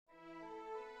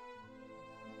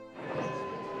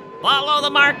Follow the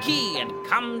marquee and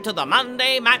come to the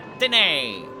Monday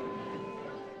matinee.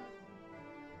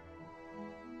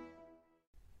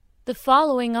 The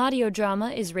following audio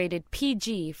drama is rated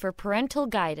PG for parental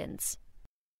guidance.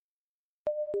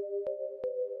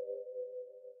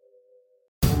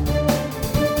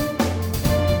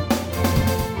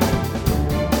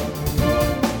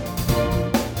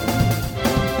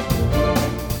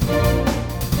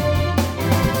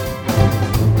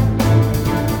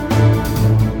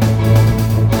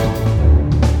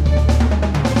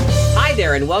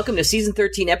 And welcome to Season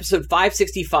 13, Episode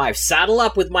 565. Saddle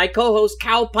up with my co-host,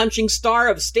 cow-punching star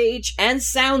of stage and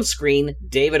sound screen,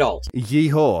 David Alt.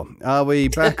 Yeehaw. Are we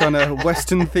back on a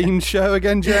Western-themed show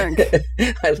again, Jack?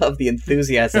 I love the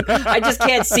enthusiasm. I just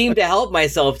can't seem to help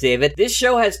myself, David. This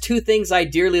show has two things I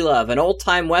dearly love, an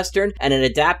old-time Western and an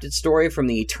adapted story from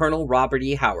the eternal Robert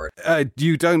E. Howard.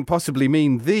 You don't possibly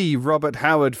mean the Robert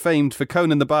Howard famed for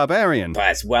Conan the Barbarian?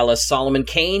 As well as Solomon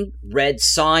Kane, Red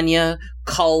Sonja,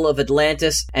 Cull of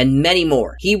Atlantis, and many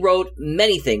more. He wrote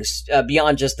many things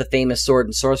beyond just the famous sword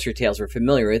and sorcery tales we're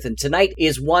familiar with, and tonight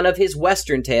is one of his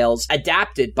Western tales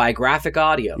adapted by Graphic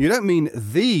Audio. You don't mean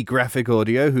the Graphic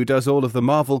Audio who does all of the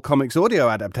Marvel Comics audio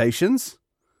adaptations?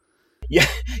 Yeah,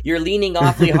 you're leaning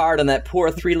awfully hard on that poor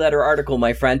three-letter article,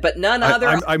 my friend, but none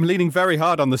other... I'm leaning very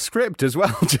hard on the script as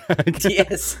well, Jack.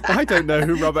 Yes. I don't know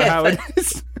who Robert Howard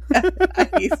is.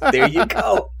 There you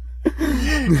go.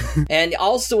 And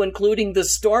also including the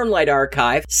Stormlight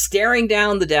Archive, Staring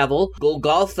Down the Devil,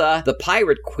 Golgotha, the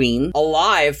Pirate Queen,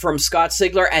 Alive from Scott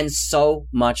Sigler, and so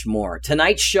much more.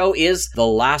 Tonight's show is The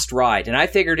Last Ride, and I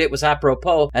figured it was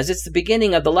apropos as it's the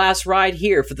beginning of The Last Ride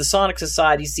here for the Sonic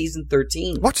Society Season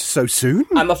 13. What, so soon?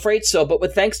 I'm afraid so, but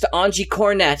with thanks to Angie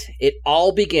Cornett, it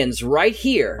all begins right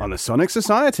here on the Sonic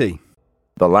Society.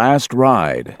 The Last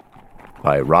Ride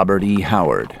by Robert E.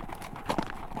 Howard.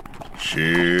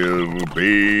 She'll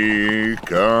be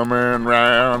coming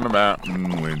round the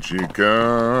mountain when she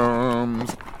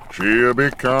comes. She'll be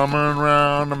coming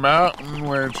round the mountain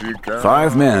when she comes.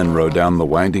 5 men rode down the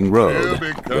winding road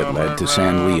that led to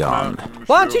San Leon.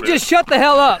 Why don't you just shut the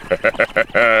hell up?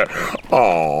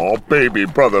 Aw, baby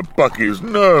brother Bucky's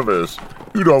nervous.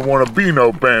 You don't want to be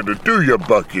no bandit, do you,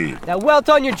 Bucky? Now welt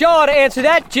on your jaw to answer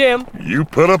that, Jim. You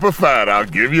put up a fight, I'll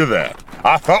give you that.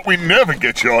 I thought we'd never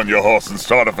get you on your horse and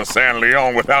started for San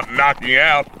Leon without knocking you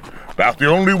out. About the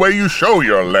only way you show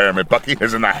you're a Laramie, Bucky,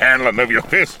 is in the handling of your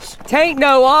fists. Tain't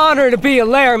no honor to be a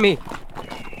Laramie.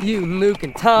 You, Luke,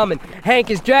 and Tom, and Hank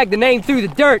has dragged the name through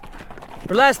the dirt. For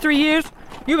the last 3 years,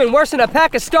 you've been worse than a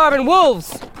pack of starving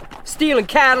wolves. Stealing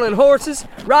cattle and horses,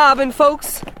 robbing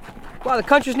folks, while the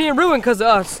country's near ruin because of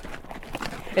us.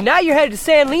 And now you're headed to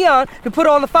San Leon to put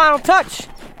on the final touch.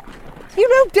 You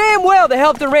know damn well the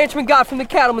help the ranchman got from the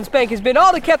Cattleman's Bank has been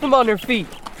all that kept them on their feet.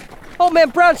 Old man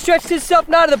Brown stretched himself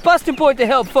nigh to the busting point to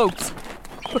help folks.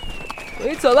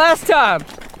 It's the last time.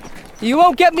 You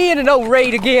won't get me into no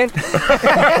raid again. Shoot,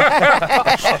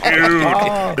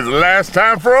 it's the last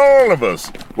time for all of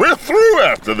us. We're through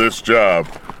after this job.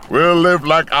 We'll live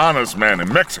like honest men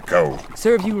in Mexico.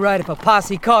 Serve you right if a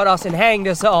posse caught us and hanged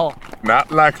us all.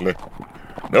 Not likely.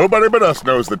 Nobody but us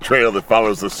knows the trail that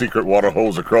follows the secret water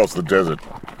holes across the desert.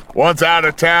 Once out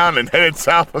of town and headed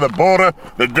south of the border,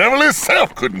 the devil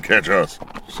himself couldn't catch us.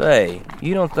 Say,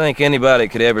 you don't think anybody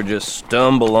could ever just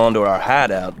stumble onto our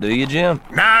hideout, do you, Jim?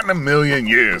 Not in a million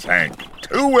years, Hank.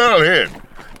 Too well hid.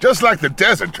 Just like the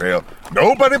desert trail,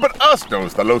 nobody but us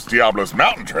knows the Los Diablos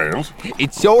mountain trails.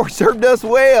 It sure served us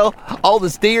well. All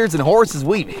the steers and horses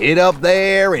we've hid up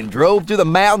there and drove through the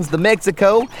mountains to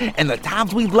Mexico, and the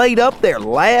times we've laid up there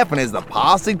laughing as the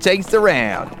posse chased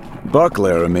around. Buck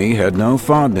Laramie had no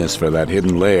fondness for that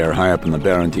hidden lair high up in the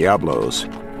barren Diablos.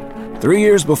 3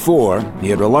 years before, he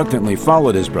had reluctantly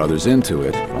followed his brothers into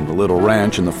it from the little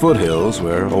ranch in the foothills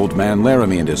where Old Man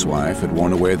Laramie and his wife had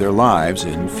worn away their lives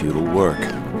in futile work.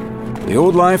 The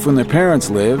old life when their parents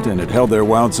lived and had held their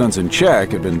wild sons in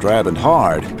check had been drab and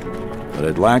hard, but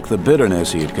it lacked the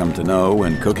bitterness he had come to know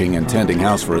when cooking and tending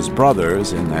house for his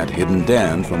brothers in that hidden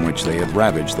den from which they had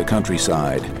ravaged the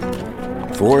countryside.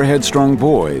 4 headstrong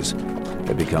boys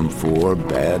had become 4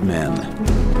 bad men.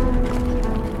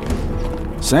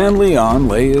 San Leon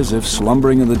lay as if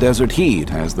slumbering in the desert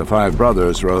heat as the 5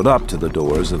 brothers rode up to the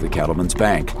doors of the Cattleman's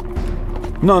Bank.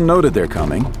 None noted their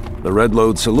coming. The Red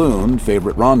Lode Saloon,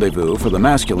 favorite rendezvous for the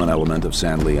masculine element of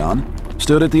San Leon,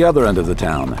 stood at the other end of the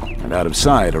town and out of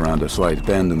sight around a slight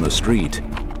bend in the street.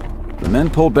 The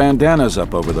men pulled bandanas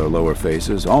up over their lower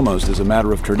faces almost as a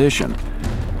matter of tradition,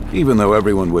 even though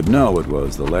everyone would know it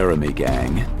was the Laramie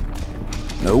gang.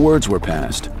 No words were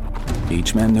passed.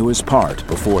 Each man knew his part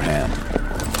beforehand.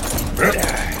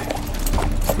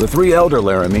 The three elder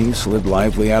Laramies slid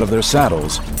lively out of their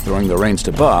saddles, throwing the reins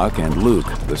to Buck and Luke,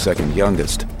 the second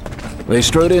youngest. They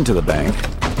strode into the bank,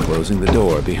 closing the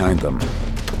door behind them.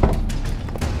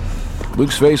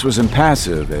 Luke's face was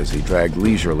impassive as he dragged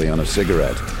leisurely on a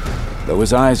cigarette, though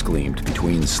his eyes gleamed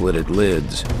between slitted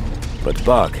lids. But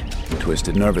Buck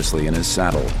twisted nervously in his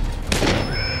saddle.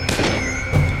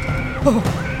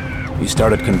 He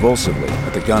started convulsively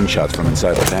at the gunshots from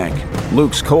inside the bank.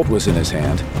 Luke's Colt was in his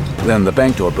hand. Then the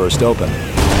bank door burst open.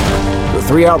 The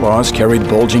three outlaws carried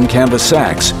bulging canvas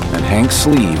sacks, and Hank's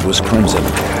sleeve was crimson.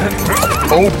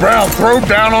 Old Brown, throw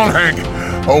down on Hank.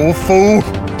 Old fool.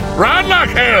 Ride like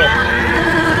hell.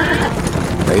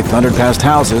 They thundered past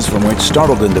houses from which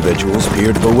startled individuals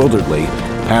peered bewilderedly,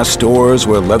 past stores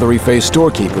where leathery-faced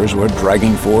storekeepers were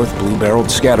dragging forth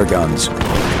blue-barreled scatterguns.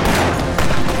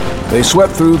 They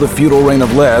swept through the futile rain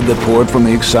of lead that poured from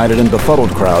the excited and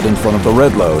befuddled crowd in front of the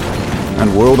Red Load,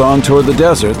 and whirled on toward the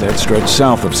desert that stretched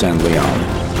south of San Leon.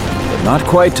 But not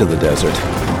quite to the desert,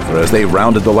 for as they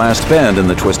rounded the last bend in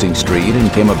the twisting street and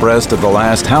came abreast of the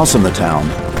last house in the town,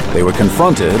 they were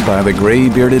confronted by the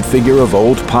gray-bearded figure of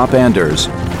old Pop Anders,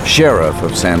 sheriff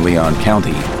of San Leon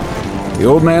County. The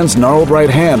old man's gnarled right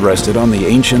hand rested on the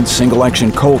ancient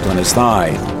single-action Colt on his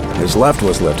thigh. His left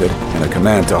was lifted in a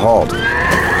command to halt.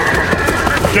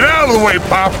 Get out of the way,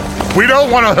 Pop. We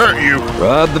don't want to hurt you.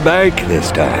 Rob the bank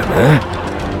this time,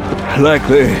 huh?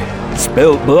 Likely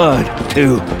spilt blood,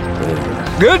 too.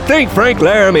 Good thing Frank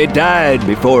Laramie died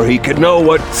before he could know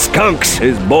what skunks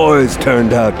his boys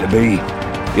turned out to be.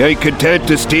 You ain't content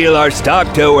to steal our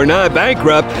stock till we're nigh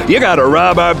bankrupt. You gotta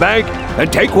rob our bank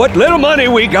and take what little money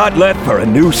we got left for a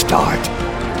new start.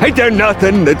 Ain't there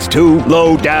nothing that's too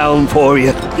low down for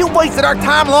you? You wasted our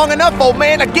time long enough, old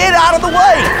man. Now get out of the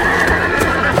way!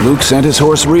 Luke sent his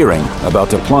horse rearing, about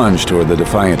to plunge toward the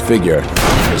defiant figure.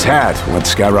 His hat went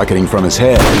skyrocketing from his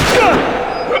head.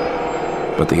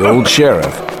 But the old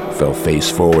sheriff fell face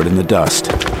forward in the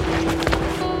dust.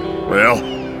 Well,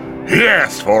 he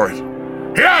asked for it.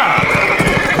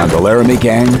 Yeah! And the Laramie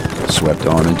gang swept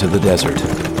on into the desert.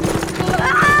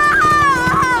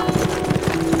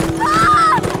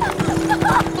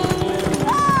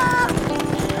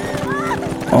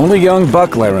 Only young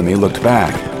Buck Laramie looked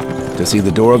back to see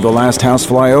the door of the last house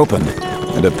fly open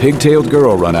and a pigtailed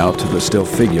girl run out to the still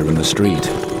figure in the street.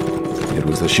 It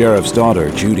was the sheriff's daughter,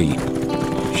 Judy.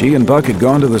 She and Buck had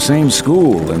gone to the same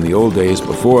school in the old days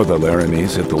before the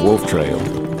Laramies hit the wolf trail.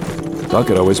 Buck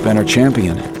had always been her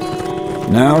champion.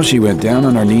 Now she went down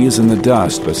on her knees in the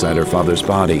dust beside her father's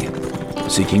body,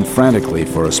 seeking frantically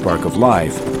for a spark of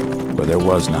life where there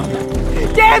was none.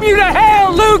 Damn you to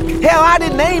hell, Luke! Hell, I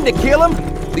didn't aim to kill him.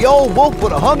 The old wolf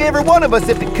would have hung every one of us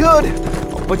if he could.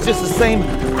 But just the same,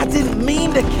 I didn't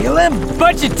mean to kill him.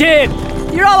 But you did!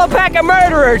 You're all a pack of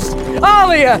murderers!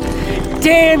 All of you!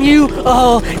 Damn you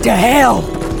all to hell!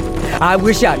 I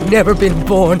wish I'd never been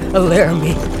born a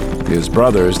Laramie. His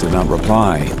brothers did not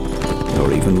reply,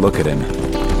 nor even look at him.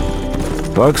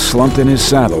 Buck slumped in his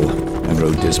saddle and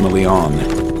rode dismally on.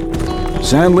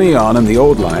 San Leon and the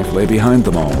old life lay behind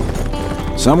them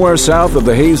all. Somewhere south of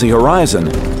the hazy horizon,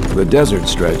 the desert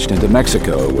stretched into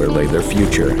Mexico where lay their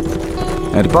future.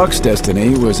 And Buck's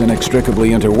destiny was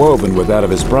inextricably interwoven with that of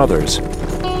his brothers.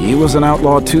 He was an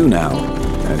outlaw too now,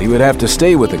 and he would have to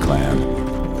stay with the clan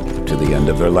to the end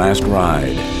of their last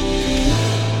ride.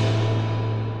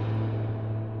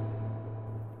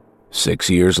 6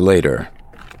 years later.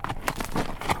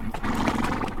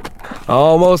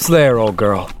 Almost there, old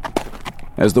girl.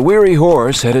 As the weary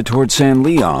horse headed toward San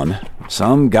Leon,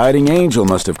 some guiding angel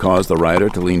must have caused the rider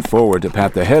to lean forward to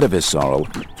pat the head of his sorrel,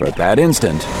 for at that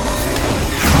instant,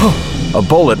 a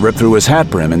bullet ripped through his hat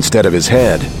brim instead of his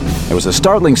head. It was a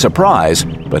startling surprise,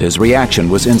 but his reaction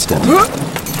was instant.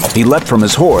 He leapt from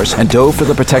his horse and dove for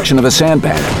the protection of a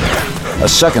sandbank. A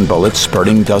second bullet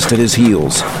spurting dust at his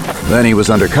heels. Then he was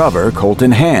under cover, Colt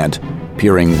in hand,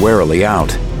 peering warily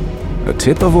out. A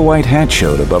tip of a white hat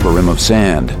showed above a rim of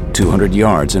sand, 200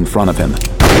 yards in front of him.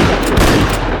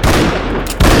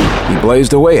 He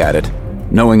blazed away at it,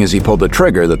 knowing as he pulled the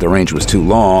trigger that the range was too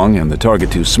long and the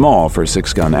target too small for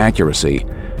 6-gun accuracy.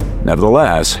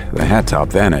 Nevertheless, the hat top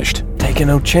vanished. Taking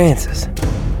no chances.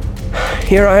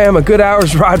 Here I am, a good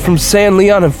hour's ride from San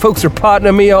Leon, and folks are potting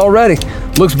at me already.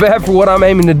 Looks bad for what I'm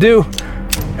aiming to do.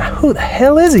 Now, who the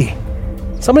hell is he?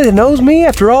 Somebody that knows me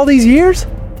after all these years?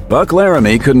 Buck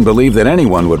Laramie couldn't believe that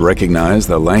anyone would recognize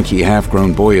the lanky,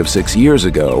 half-grown boy of 6 years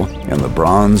ago and the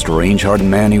bronzed, range-hardened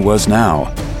man he was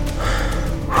now.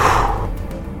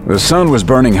 The sun was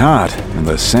burning hot, and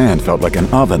the sand felt like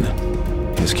an oven.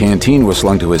 His canteen was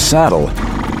slung to his saddle,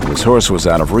 and his horse was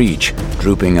out of reach,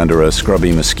 drooping under a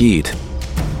scrubby mesquite.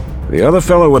 The other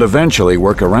fellow would eventually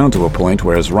work around to a point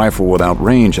where his rifle would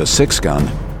outrange a 6-gun,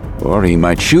 or he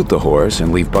might shoot the horse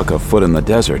and leave Buck afoot in the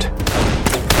desert.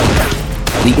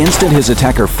 The instant his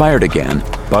attacker fired again,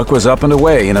 Buck was up and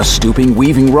away in a stooping,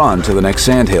 weaving run to the next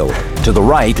sandhill, to the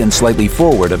right and slightly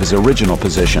forward of his original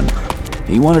position.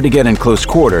 He wanted to get in close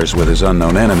quarters with his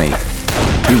unknown enemy.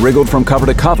 He wriggled from cover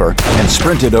to cover and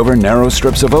sprinted over narrow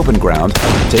strips of open ground,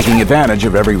 taking advantage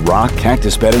of every rock,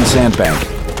 cactus bed, and sandbank.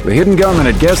 The hidden gunman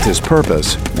had guessed his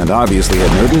purpose and obviously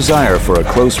had no desire for a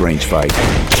close-range fight.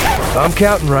 If I'm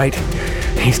counting right,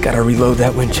 he's got to reload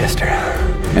that Winchester.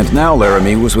 And now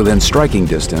Laramie was within striking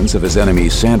distance of his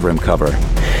enemy's sand rim cover.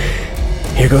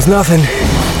 Here goes nothing.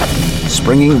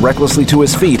 Springing recklessly to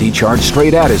his feet, he charged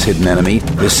straight at his hidden enemy,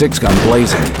 his 6-gun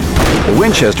blazing. The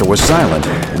Winchester was silent,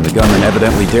 and the gunman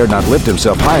evidently dared not lift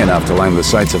himself high enough to line the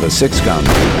sights of a 6-gun.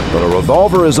 But a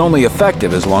revolver is only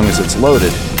effective as long as it's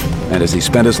loaded. And as he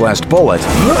spent his last bullet,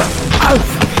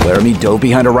 Laramie dove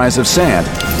behind a rise of sand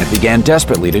and began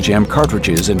desperately to jam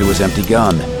cartridges into his empty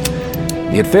gun.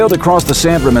 He had failed to cross the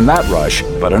sand rim in that rush,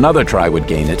 but another try would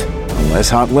gain it, unless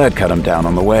hot lead cut him down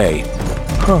on the way.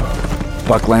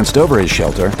 Buck glanced over his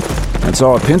shelter and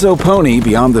saw a pinto pony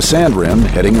beyond the sand rim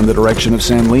heading in the direction of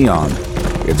San Leon.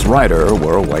 Its rider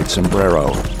wore a white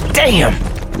sombrero. Damn!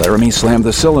 Laramie slammed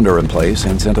the cylinder in place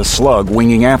and sent a slug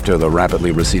winging after the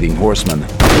rapidly receding horseman.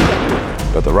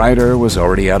 But the rider was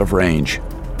already out of range.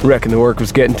 Reckon the work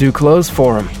was getting too close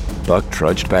for him. Buck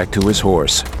trudged back to his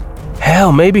horse.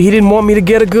 Hell, maybe he didn't want me to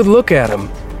get a good look at him.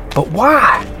 But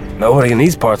why? Nobody in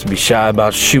these parts would be shy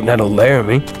about shooting at a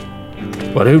Laramie.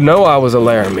 But who'd know I was a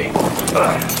Laramie?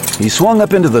 He swung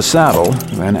up into the saddle,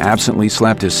 then absently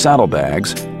slapped his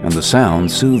saddlebags, and the sound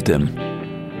soothed him.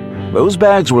 Those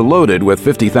bags were loaded with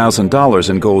 $50,000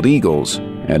 in gold eagles,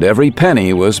 and every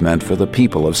penny was meant for the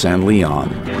people of San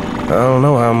Leon. I don't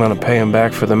know how I'm gonna pay him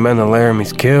back for the men the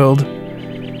Laramies killed,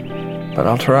 but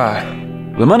I'll try.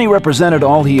 The money represented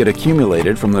all he had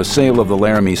accumulated from the sale of the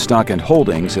Laramie stock and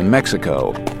holdings in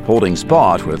Mexico, holdings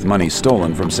bought with money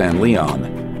stolen from San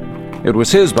Leon. It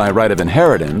was his by right of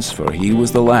inheritance, for he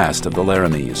was the last of the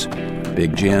Laramies.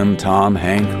 Big Jim, Tom,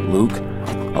 Hank, Luke,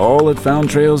 all had found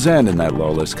Trail's End in that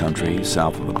lawless country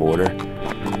south of the border.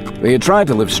 They had tried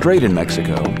to live straight in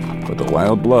Mexico, but the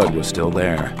wild blood was still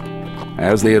there.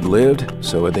 As they had lived,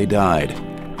 so had they died,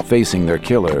 facing their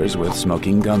killers with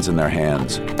smoking guns in their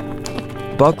hands.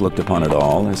 Buck looked upon it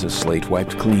all as a slate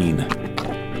wiped clean.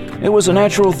 It was a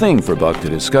natural thing for Buck to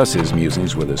discuss his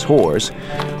musings with his horse,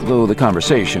 though the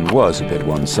conversation was a bit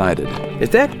one-sided.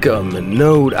 If that gunman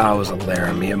knowed I was a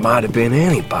Laramie, it might have been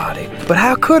anybody. But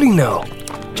how could he know?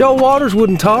 Joe Waters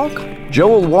wouldn't talk.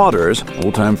 Joel Waters,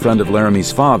 old-time friend of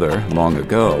Laramie's father long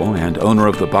ago and owner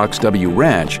of the Box W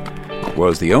Ranch,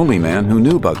 was the only man who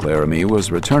knew Buck Laramie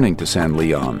was returning to San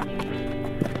Leon.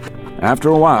 After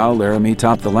a while, Laramie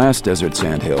topped the last desert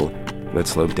sandhill that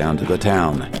sloped down to the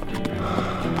town.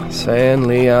 San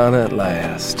Leon at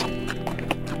last.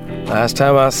 Last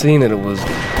time I seen it, it was...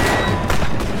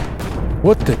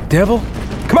 What the devil?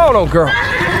 Come on, old girl!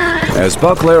 As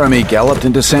Buck Laramie galloped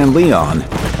into San Leon,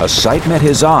 a sight met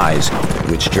his eyes,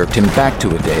 which jerked him back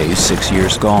to a day 6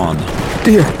 years gone.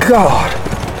 Dear God!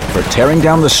 For tearing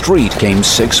down the street came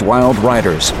 6 wild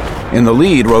riders. In the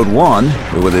lead rode one,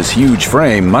 who with his huge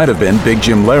frame might have been Big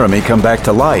Jim Laramie come back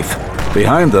to life.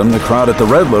 Behind them, the crowd at the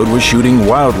Redload was shooting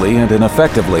wildly and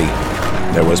ineffectively.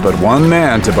 There was but one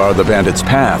man to bar the bandits'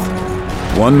 path.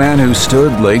 One man who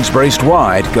stood, legs braced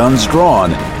wide, guns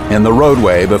drawn, in the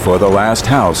roadway before the last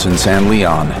house in San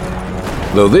Leon.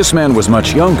 Though this man was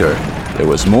much younger, there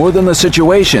was more than the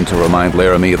situation to remind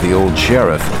Laramie of the old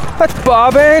sheriff. That's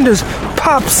Bob Anders,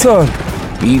 Pop's son.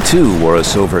 He too wore a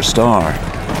silver star.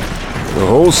 The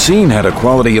whole scene had a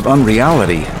quality of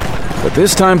unreality, but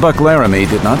this time Buck Laramie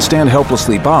did not stand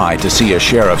helplessly by to see a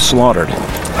sheriff slaughtered.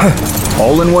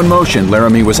 All in one motion,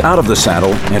 Laramie was out of the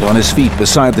saddle and on his feet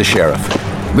beside the sheriff.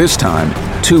 This time,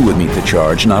 2 would meet the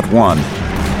charge, not 1.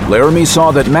 Laramie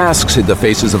saw that masks hid the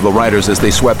faces of the riders as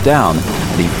they swept down,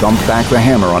 and he thumped back the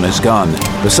hammer on his gun.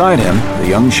 Beside him, the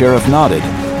young sheriff nodded,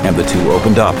 and the 2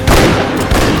 opened up.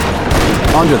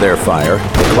 Under their fire,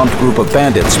 the clumped group of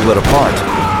bandits split apart.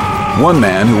 One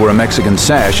man, who wore a Mexican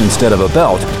sash instead of a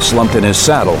belt, slumped in his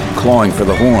saddle, clawing for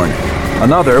the horn.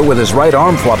 Another, with his right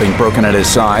arm flopping broken at his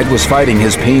side, was fighting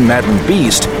his pain-maddened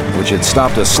beast, which had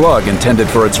stopped a slug intended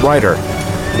for its rider.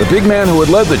 The big man who had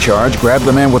led the charge grabbed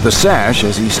the man with the sash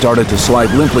as he started to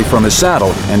slide limply from his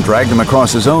saddle and dragged him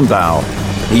across his own bow.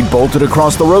 He bolted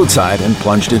across the roadside and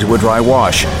plunged into a dry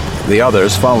wash. The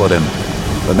others followed him.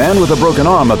 The man with the broken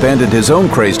arm abandoned his own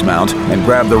crazed mount and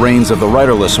grabbed the reins of the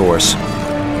riderless horse.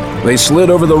 They slid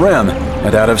over the rim,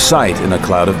 and out of sight in a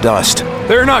cloud of dust.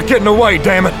 They're not getting away,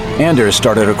 damn it! Anders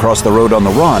started across the road on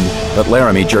the run, but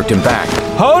Laramie jerked him back.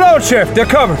 Hold on, Sheriff, they're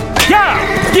covered.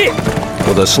 Yeah, get!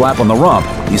 With a slap on the rump,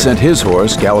 he sent his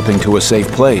horse galloping to a safe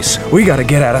place. We gotta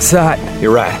get out of sight.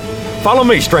 You're right. Follow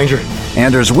me, stranger.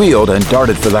 Anders wheeled and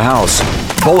darted for the house.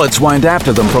 Bullets whined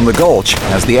after them from the gulch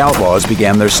as the outlaws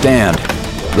began their stand.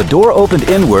 The door opened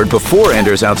inward before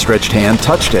Anders' outstretched hand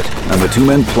touched it, and the two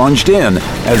men plunged in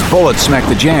as bullets smacked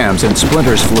the jambs and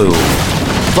splinters flew.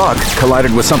 Buck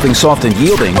collided with something soft and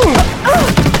yielding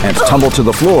and tumbled to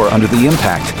the floor under the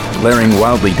impact, glaring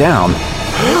wildly down.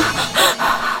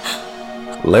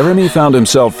 Laramie found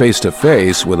himself face to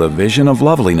face with a vision of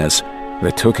loveliness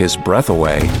that took his breath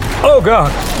away. Oh,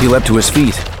 God! He leapt to his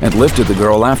feet and lifted the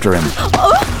girl after him.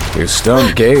 His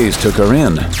stunned gaze took her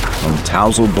in, from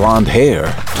tousled blonde hair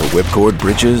to whipcord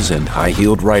breeches and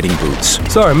high-heeled riding boots.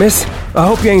 Sorry, miss. I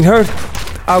hope you ain't hurt.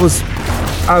 I was,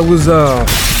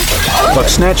 Buck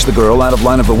snatched the girl out of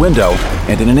line of the window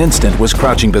and in an instant was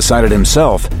crouching beside it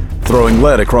himself, throwing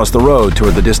lead across the road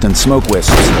toward the distant smoke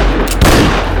wisps.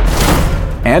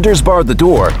 Anders barred the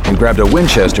door and grabbed a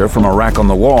Winchester from a rack on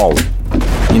the wall.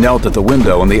 He knelt at the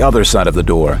window on the other side of the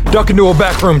door. Duck into a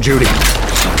back room, Judy.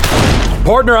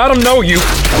 Partner, I don't know you,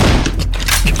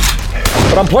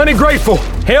 but I'm plenty grateful.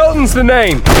 Hilton's the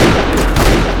name.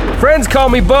 Friends call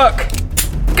me Buck.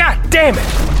 God damn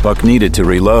it! Buck needed to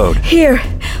reload. Here.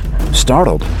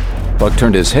 Startled, Buck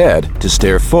turned his head to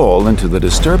stare full into the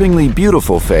disturbingly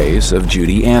beautiful face of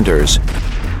Judy Anders.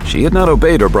 She had not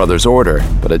obeyed her brother's order,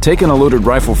 but had taken a loaded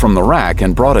rifle from the rack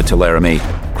and brought it to Laramie,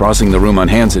 crossing the room on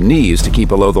hands and knees to keep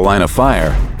below the line of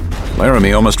fire.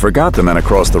 Laramie almost forgot the man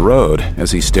across the road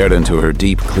as he stared into her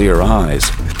deep, clear eyes.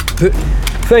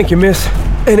 Thank you, miss.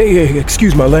 And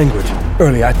excuse my language.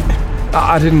 Early,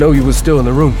 I didn't know you was still in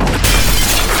the room.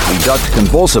 He ducked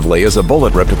convulsively as a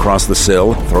bullet ripped across the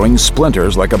sill, throwing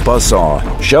splinters like a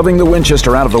buzzsaw. Shoving the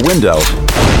Winchester out of the window,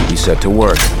 he set to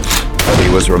work. But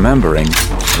he was remembering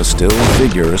a still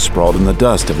figure sprawled in the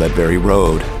dust of that very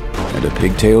road, and a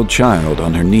pigtailed child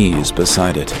on her knees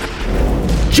beside it.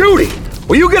 Judy!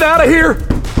 Will you get out of here?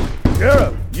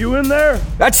 Sheriff, you in there?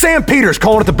 That's Sam Peters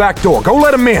calling at the back door. Go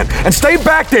let him in, and stay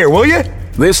back there, will you?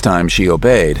 This time she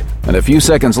obeyed, and a few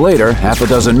seconds later, half a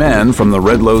dozen men from the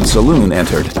Red Lode Saloon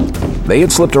entered. They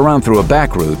had slipped around through a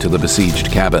back route to the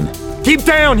besieged cabin. Keep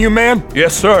down, you men!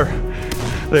 Yes, sir.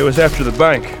 They was after the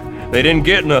bank. They didn't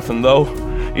get nothing, though.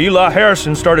 Eli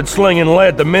Harrison started slinging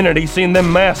lead the minute he seen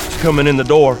them masks coming in the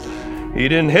door. He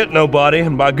didn't hit nobody,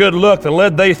 and by good luck, the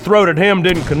lead they throwed at him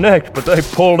didn't connect, but they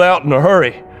pulled out in a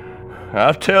hurry.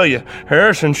 I tell you,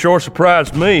 Harrison sure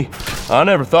surprised me. I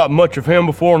never thought much of him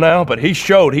before now, but he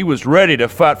showed he was ready to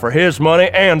fight for his money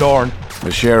and ourn.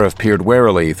 The sheriff peered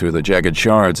warily through the jagged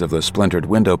shards of the splintered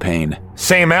window pane.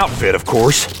 Same outfit, of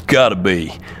course. Gotta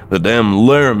be. The damn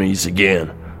Laramies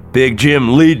again. Big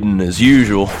Jim leading as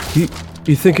usual.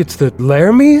 You think it's the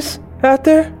Laramies out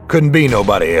there? Couldn't be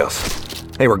nobody else.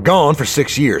 They were gone for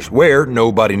 6 years. Where,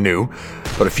 nobody knew.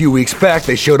 But a few weeks back,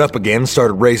 they showed up again and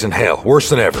started raising hell. Worse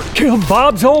than ever. Killed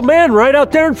Bob's old man right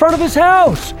out there in front of his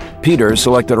house. Peter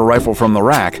selected a rifle from the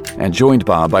rack and joined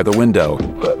Bob by the window.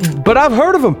 But I've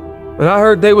heard of them. And I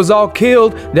heard they was all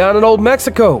killed down in Old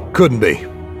Mexico. Couldn't be.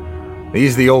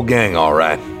 He's the old gang, all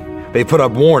right. They put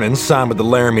up warnings signed with the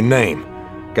Laramie name.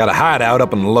 Got a hideout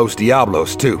up in the Los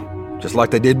Diablos, too. Just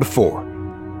like they did before.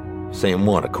 Same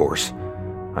one, of course.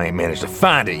 I ain't managed to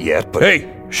find it yet, but... Hey,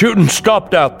 shooting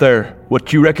stopped out there.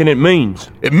 What you reckon it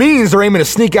means? It means they're aiming to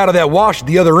sneak out of that wash at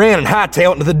the other end and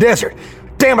hightail it into the desert.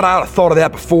 Damn it, I ought to have thought of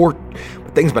that before.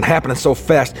 But things been happening so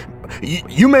fast.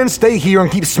 You men stay here and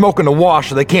keep smoking the wash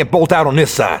so they can't bolt out on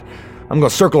this side. I'm gonna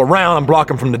circle around and block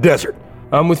them from the desert.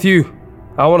 I'm with you.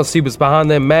 I want to see what's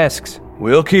behind them masks.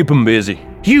 We'll keep them busy.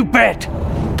 You bet!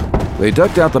 They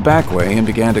ducked out the back way and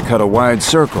began to cut a wide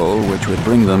circle which would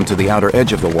bring them to the outer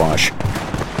edge of the wash.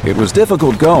 It was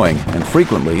difficult going, and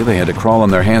frequently they had to crawl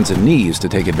on their hands and knees to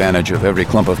take advantage of every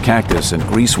clump of cactus and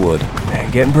greasewood.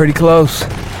 Getting pretty close.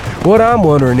 What I'm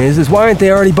wondering is why ain't they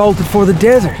already bolted for the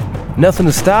desert? Nothing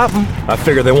to stop them? I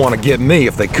figure they want to get me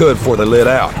if they could before they lit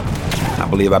out. I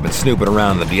believe I've been snooping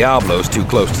around the Diablos too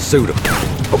close to suit them.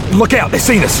 Oh, look out, they've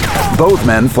seen us! Both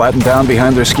men flattened down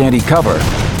behind their scanty cover,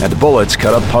 and bullets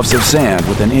cut up puffs of sand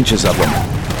within inches of them.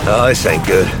 Oh, this ain't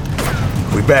good.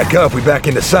 If we back up, we back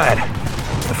into sight.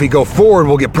 If we go forward,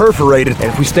 we'll get perforated. And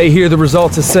if we stay here, the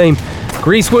result's the same.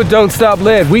 Greasewood don't stop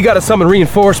lead. We gotta summon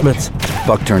reinforcements.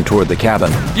 Buck turned toward the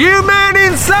cabin. You men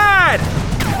inside!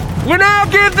 When I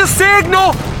give the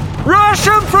signal, rush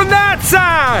them from that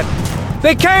side!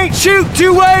 They can't shoot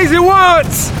two ways at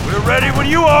once! We're ready when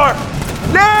you are!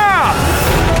 Now!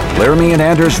 Laramie and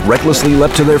Anders recklessly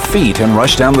leapt to their feet and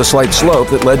rushed down the slight slope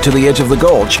that led to the edge of the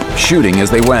gulch, shooting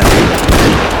as they went.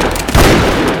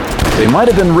 They might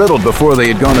have been riddled before they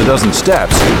had gone a dozen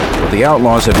steps, but the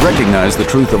outlaws had recognized the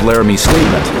truth of Laramie's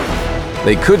statement.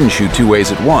 They couldn't shoot two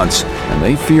ways at once, and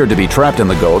they feared to be trapped in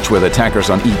the gulch with attackers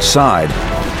on each side.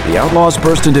 The outlaws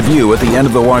burst into view at the end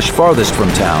of the wash farthest from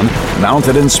town,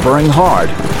 mounted and spurring hard,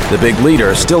 the big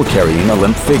leader still carrying a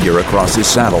limp figure across his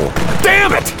saddle.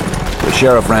 Damn it! The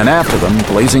sheriff ran after them,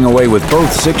 blazing away with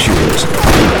both six-shooters.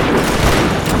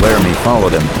 Laramie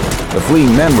followed him. The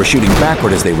fleeing men were shooting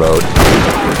backward as they rode,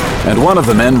 and one of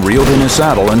the men reeled in his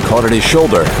saddle and caught at his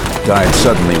shoulder, dyed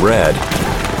suddenly red.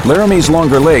 Laramie's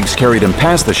longer legs carried him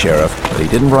past the sheriff, but he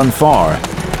didn't run far.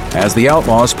 As the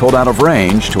outlaws pulled out of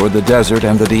range toward the desert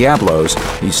and the Diablos,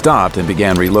 he stopped and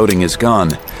began reloading his gun.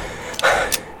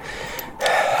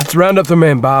 Let's round up the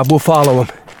men, Bob. We'll follow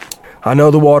them. I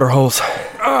know the water holes.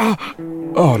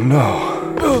 Oh,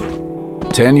 no.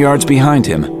 10 yards behind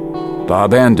him,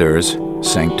 Bob Anders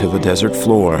sank to the desert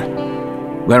floor.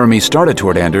 Laramie started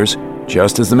toward Anders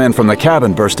just as the men from the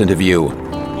cabin burst into view.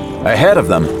 Ahead of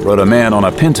them rode a man on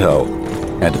a pinto,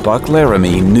 and Buck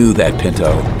Laramie knew that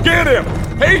pinto. Get him!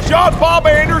 He shot Bob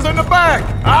Anders in the back!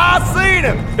 I seen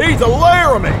him! He's a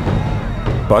Laramie!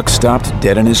 Buck stopped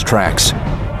dead in his tracks.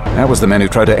 That was the man who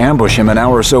tried to ambush him an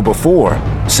hour or so before.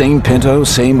 Same pinto,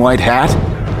 same white hat.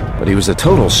 But he was a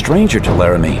total stranger to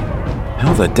Laramie.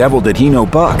 How the devil did he know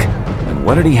Buck? And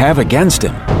what did he have against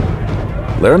him?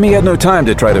 Laramie had no time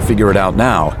to try to figure it out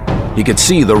now. He could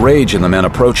see the rage in the men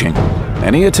approaching.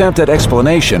 Any attempt at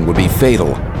explanation would be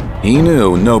fatal. He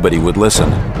knew nobody would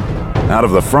listen. Out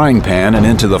of the frying pan and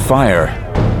into the fire.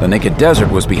 The naked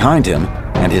desert was behind him,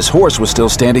 and his horse was still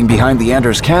standing behind the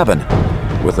Anders cabin,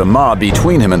 with the mob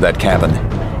between him and that cabin.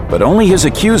 But only his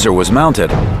accuser was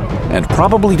mounted, and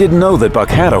probably didn't know that Buck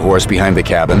had a horse behind the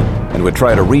cabin and would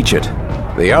try to reach it.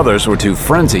 The others were too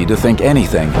frenzied to think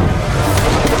anything.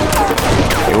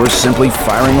 They were simply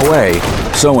firing away,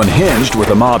 so unhinged with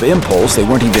a mob impulse they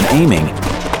weren't even aiming,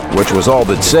 which was all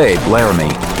that saved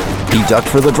Laramie. He ducked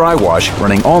for the dry wash,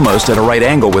 running almost at a right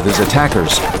angle with his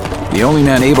attackers. The only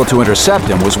man able to intercept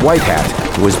him was White Hat,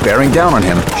 who was bearing down on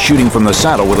him, shooting from the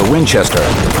saddle with a Winchester.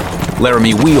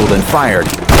 Laramie wheeled and fired.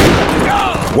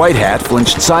 White Hat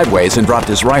flinched sideways and dropped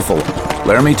his rifle.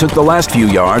 Laramie took the last few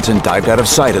yards and dived out of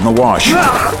sight in the wash.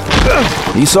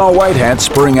 He saw White Hat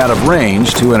spurring out of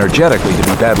range too energetically to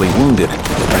be badly wounded,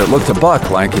 and it looked to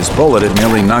Buck like his bullet had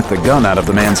nearly knocked the gun out of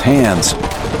the man's hands.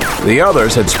 The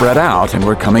others had spread out and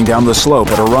were coming down the slope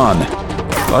at a run.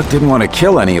 Buck didn't want to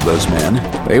kill any of those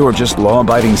men. They were just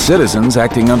law-abiding citizens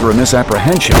acting under a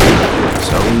misapprehension.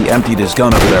 So he emptied his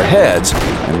gun over their heads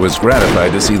and was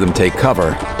gratified to see them take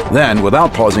cover. Then,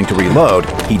 without pausing to reload,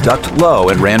 he ducked low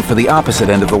and ran for the opposite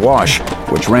end of the wash,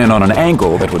 which ran on an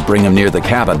angle that would bring him near the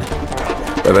cabin.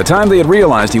 By the time they had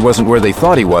realized he wasn't where they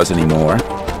thought he was anymore,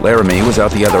 Laramie was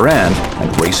out the other end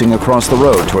and racing across the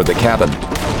road toward the cabin.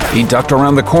 He ducked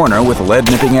around the corner with lead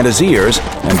nipping at his ears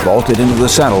and vaulted into the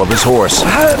saddle of his horse.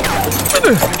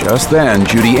 Just then,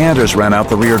 Judy Anders ran out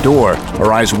the rear door,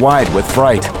 her eyes wide with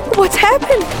fright. What's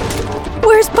happened?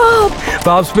 Where's Bob?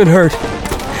 Bob's been hurt.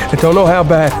 I don't know how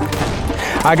bad.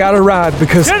 I gotta ride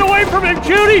because... Get away from him,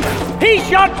 Judy! He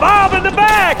shot Bob in the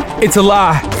back! It's a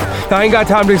lie. I ain't got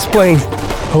time to explain.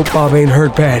 Hope Bob ain't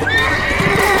hurt bad.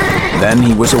 Then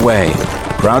he was away,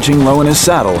 crouching low in his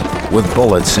saddle, with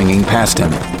bullets singing past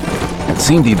him. It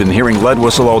seemed he'd been hearing lead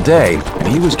whistle all day, and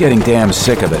he was getting damn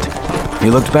sick of it. He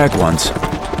looked back once.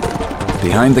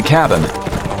 Behind the cabin,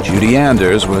 Judy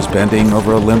Anders was bending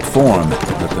over a limp form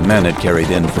that the men had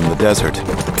carried in from the desert.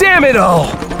 Damn it all!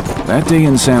 That day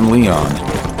in San Leon,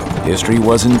 history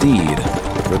was indeed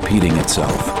repeating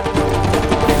itself.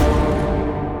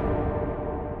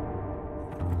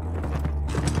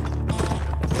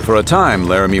 For a time,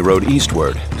 Laramie rode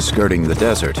eastward, skirting the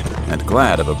desert, and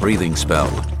glad of a breathing spell.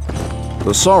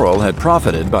 The sorrel had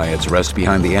profited by its rest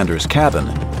behind the Anders cabin,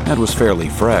 and was fairly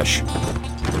fresh.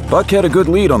 Buck had a good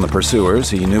lead on the pursuers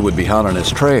he knew would be hot on his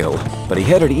trail, but he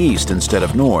headed east instead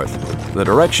of north, the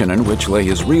direction in which lay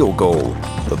his real goal,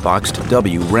 the Boxed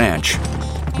W Ranch.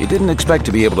 He didn't expect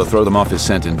to be able to throw them off his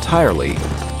scent entirely,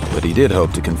 but he did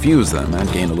hope to confuse them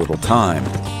and gain a little time.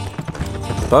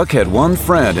 Buck had one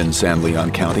friend in San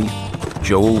Leon County,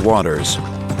 Joel Waters.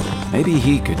 Maybe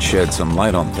he could shed some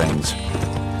light on things.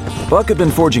 Buck had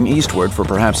been forging eastward for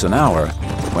perhaps an hour,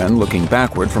 when, looking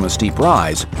backward from a steep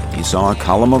rise, he saw a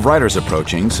column of riders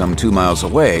approaching some 2 miles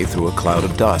away through a cloud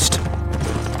of dust.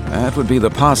 That would be the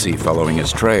posse following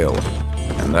his trail,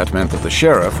 and that meant that the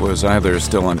sheriff was either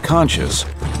still unconscious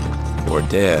or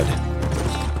dead.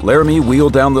 Laramie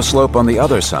wheeled down the slope on the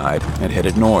other side and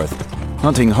headed north,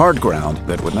 hunting hard ground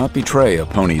that would not betray a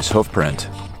pony's hoofprint.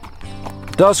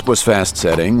 Dusk was fast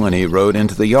setting when he rode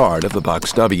into the yard of the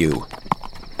Box W.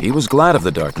 He was glad of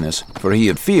the darkness, for he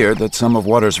had feared that some of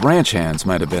Waters' ranch hands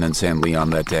might have been in San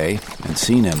Leon that day and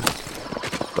seen him.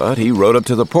 But he rode up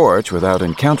to the porch without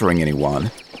encountering anyone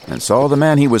and saw the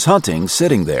man he was hunting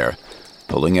sitting there,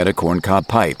 pulling at a corncob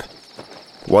pipe.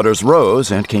 Waters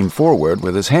rose and came forward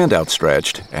with his hand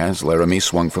outstretched as Laramie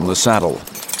swung from the saddle.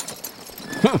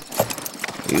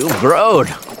 You've growed.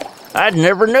 I'd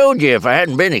never knowed you if I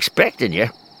hadn't been expecting you.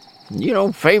 You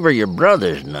don't favor your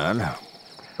brothers none.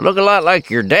 Look a lot like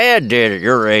your dad did at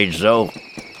your age, though.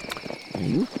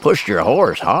 You pushed your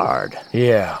horse hard.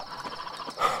 Yeah.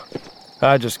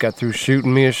 I just got through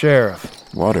shooting me a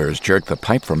sheriff. Waters jerked the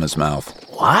pipe from his mouth.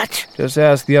 What? Just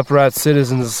ask the upright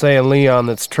citizens of San Leon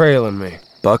that's trailing me.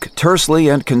 Buck tersely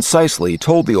and concisely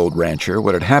told the old rancher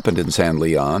what had happened in San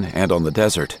Leon and on the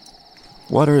desert.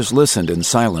 Waters listened in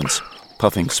silence,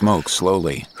 puffing smoke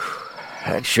slowly.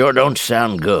 That sure don't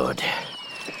sound good.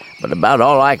 But about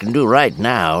all I can do right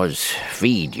now is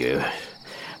feed you.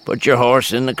 Put your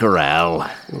horse in the corral.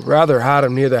 I'd rather hide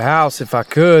him near the house if I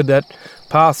could. That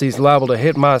posse's liable to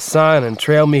hit my sign and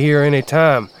trail me here any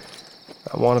time.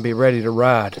 I want to be ready to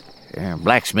ride.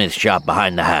 Blacksmith shop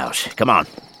behind the house. Come on.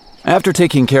 After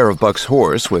taking care of Buck's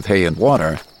horse with hay and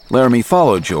water, Laramie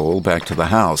followed Joel back to the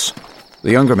house.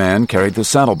 The younger man carried the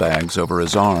saddlebags over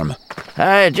his arm.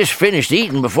 I just finished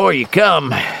eating before you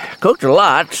come. Cooked a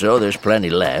lot, so there's plenty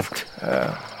left.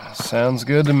 Sounds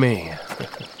good to me.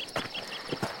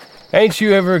 Ain't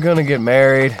you ever gonna get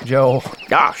married, Joel?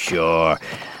 Oh, sure.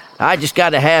 I just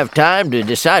gotta have time to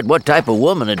decide what type of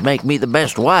woman would make me the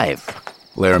best wife.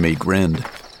 Laramie grinned.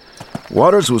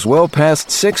 Waters was well past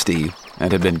 60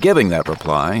 and had been giving that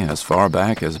reply as far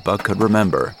back as Buck could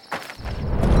remember.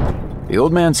 The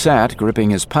old man sat, gripping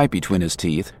his pipe between his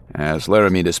teeth, as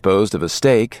Laramie disposed of a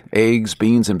steak, eggs,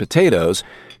 beans, and potatoes,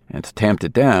 and tamped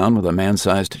it down with a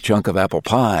man-sized chunk of apple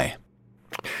pie.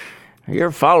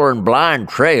 You're following blind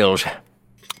trails.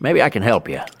 Maybe I can help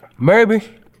you. Maybe.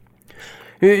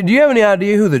 Do you have any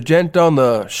idea who the gent on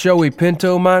the showy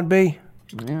Pinto might be?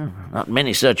 Not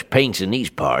many such paints in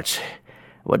these parts.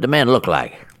 What'd the man look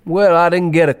like? Well, I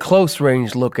didn't get a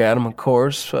close-range look at him, of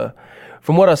course.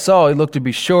 From what I saw, he looked to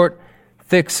be short,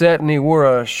 thick-set, and he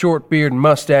wore a short beard and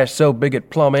mustache so big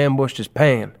it plumb ambushed his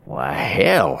pan. Why,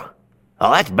 hell.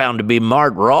 Oh, that's bound to be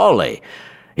Mart Raleigh.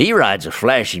 He rides a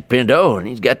flashy Pinto, and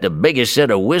he's got the biggest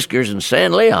set of whiskers in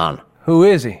San Leon. Who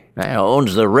is he?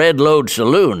 Owns the Red Lode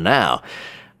Saloon now.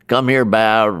 Come here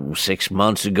about 6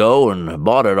 months ago and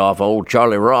bought it off old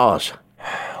Charlie Ross.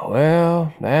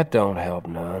 Well, that don't help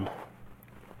none.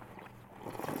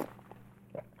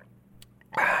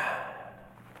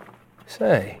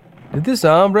 Say, did this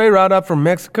hombre ride up from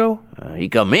Mexico? He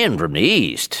come in from the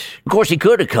east. Of course, he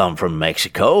could have come from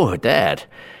Mexico at that.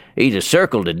 He just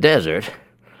circled the desert.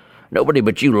 Nobody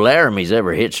but you Laramies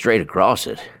ever hit straight across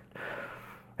it.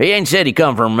 He ain't said he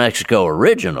come from Mexico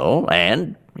original,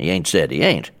 and he ain't said he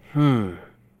ain't.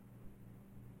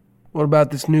 What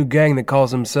about this new gang that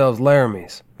calls themselves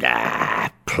Laramies?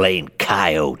 Plain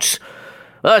coyotes.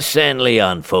 Us San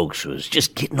Leon folks was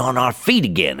just getting on our feet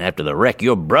again after the wreck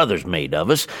your brothers made of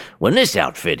us when this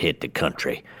outfit hit the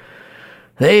country.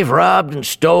 They've robbed and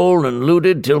stole and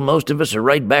looted till most of us are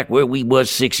right back where we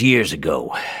was 6 years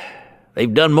ago.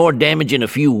 They've done more damage in a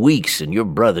few weeks than your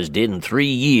brothers did in 3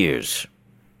 years.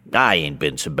 I ain't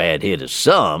been so bad hit as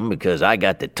some because I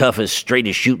got the toughest,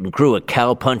 straightest shooting crew of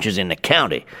cowpunchers in the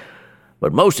county.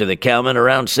 But most of the cowmen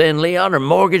around San Leon are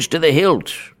mortgaged to the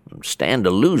hilt. Stand to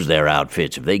lose their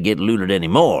outfits if they get looted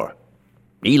anymore.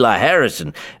 Eli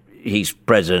Harrison, he's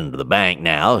president of the bank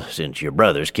now, since your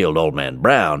brothers killed Old Man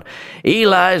Brown.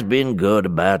 Eli's been good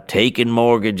about taking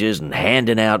mortgages and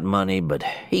handing out money, but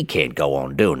he can't go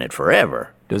on doing it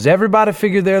forever. Does everybody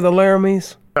figure they're the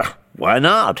Laramies? Why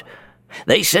not?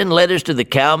 They send letters to the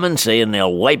cowmen saying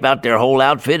they'll wipe out their whole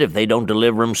outfit if they don't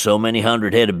deliver them so many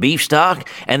 100 head of beef stock,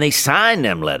 and they sign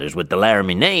them letters with the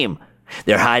Laramie name.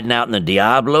 They're hiding out in the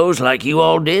Diablos like you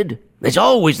all did. There's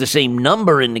always the same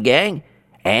number in the gang,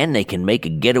 and they can make a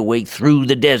getaway through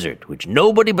the desert, which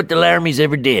nobody but the Laramies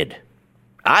ever did.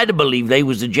 I'd believe they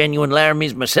was the genuine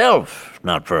Laramies myself,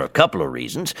 not for a couple of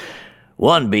reasons.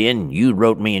 One being, you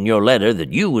wrote me in your letter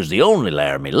that you was the only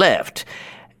Laramie left.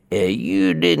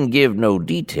 You didn't give no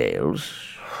details.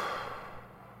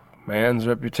 Man's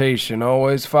reputation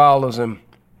always follows him.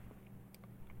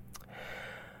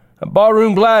 A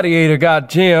barroom gladiator got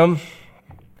Jim.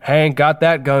 Hank got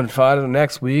that gunfight the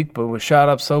next week, but was shot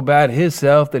up so bad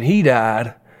himself that he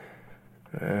died.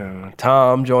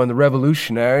 Tom joined the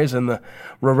revolutionaries, and the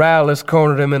ruralists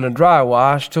cornered him in a dry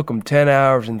wash. Took him 10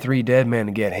 hours and 3 dead men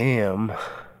to get him.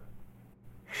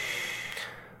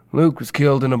 Luke was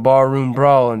killed in a barroom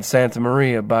brawl in Santa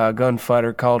Maria by a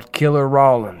gunfighter called Killer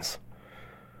Rawlins.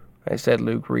 They said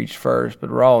Luke reached first, but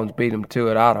Rawlins beat him to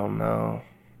it. I don't know.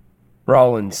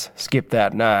 Rawlins skipped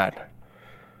that night.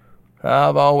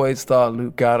 I've always thought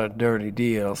Luke got a dirty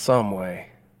deal some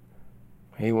way.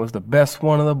 He was the best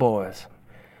one of the boys.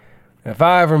 If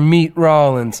I ever meet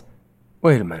Rawlins...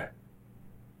 Wait a minute.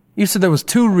 You said there was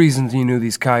 2 reasons you knew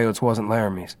these coyotes wasn't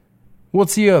Laramie's.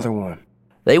 What's the other one?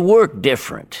 They work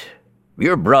different.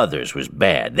 Your brothers was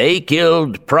bad. They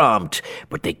killed prompt,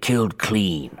 but they killed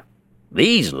clean.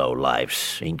 These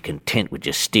lowlifes ain't content with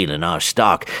just stealing our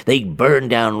stock. They burn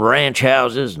down ranch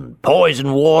houses and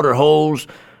poison water holes.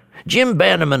 Jim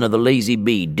Bannerman of the Lazy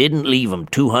Bee didn't leave 'em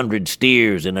 200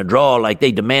 steers in a draw like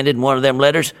they demanded in one of them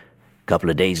letters. A couple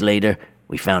of days later,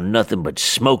 we found nothing but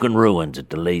smoking ruins at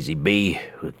the Lazy Bee,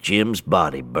 with Jim's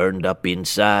body burned up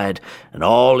inside and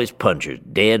all his punchers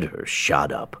dead or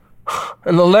shot up.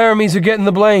 And the Laramies are getting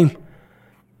the blame.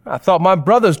 I thought my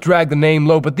brothers dragged the name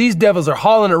low, but these devils are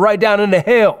hauling it right down into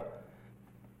hell.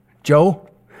 Joe,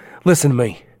 listen to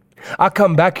me. I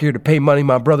come back here to pay money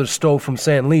my brothers stole from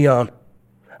San Leon.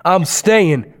 I'm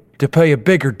staying to pay a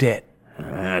bigger debt.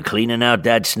 Cleaning out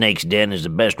that snake's den is the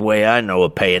best way I know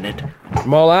of paying it.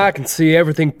 From all I can see,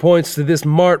 everything points to this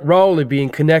Mart Rowley being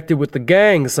connected with the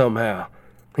gang somehow.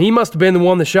 He must have been the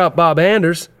one that shot Bob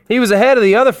Anders. He was ahead of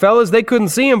the other fellas. They couldn't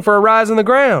see him for a rise in the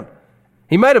ground.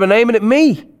 He might have been aiming at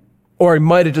me. Or he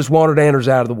might have just wanted Anders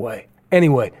out of the way.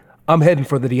 Anyway, I'm heading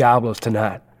for the Diablos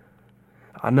tonight.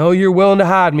 I know you're willing to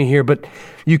hide me here, but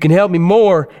you can help me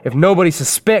more if nobody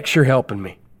suspects you're helping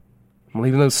me. I'm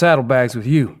leaving those saddlebags with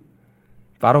you.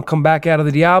 If I don't come back out of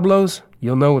the Diablos,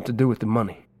 you'll know what to do with the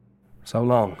money. So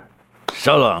long.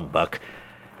 So long, Buck.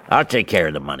 I'll take care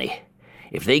of the money.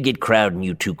 If they get crowding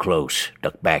you too close,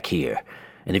 duck back here.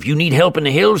 And if you need help in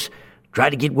the hills, try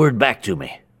to get word back to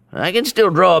me. I can still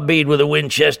draw a bead with a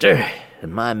Winchester,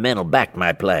 and my men'll back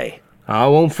my play. I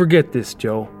won't forget this,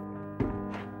 Joe.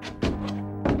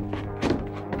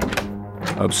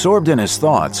 Absorbed in his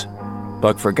thoughts,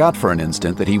 Buck forgot for an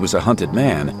instant that he was a hunted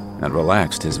man and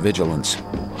relaxed his vigilance.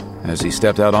 As he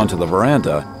stepped out onto the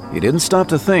veranda, he didn't stop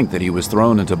to think that he was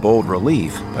thrown into bold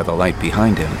relief by the light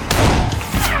behind him.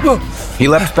 He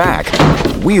leapt back,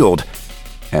 wheeled,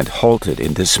 and halted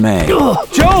in dismay.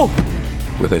 Joe!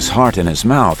 With his heart in his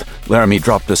mouth, Laramie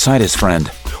dropped beside his friend.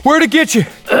 Where'd it get you?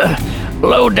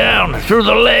 Low down, through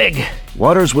the leg.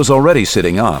 Waters was already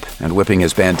sitting up and whipping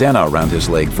his bandana around his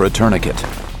leg for a tourniquet.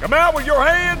 Come out with your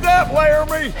hands up,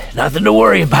 Laramie! Nothing to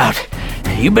worry about.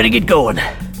 You better get going.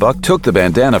 Buck took the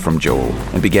bandana from Joel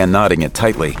and began knotting it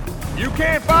tightly. You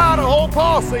can't fight a whole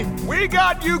posse. We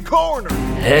got you cornered.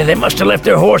 They must have left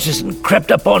their horses and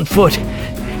crept up on foot.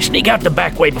 Sneak out the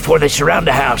back way before they surround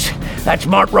the house. That's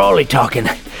Mart Rowley talking.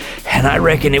 And I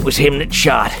reckon it was him that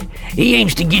shot. He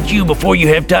aims to get you before you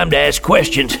have time to ask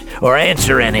questions or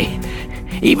answer any.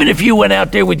 Even if you went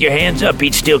out there with your hands up,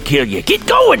 he'd still kill you. Get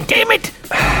going, damn it!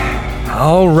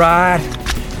 All right.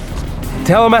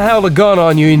 Tell him I held a gun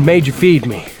on you and made you feed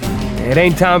me. It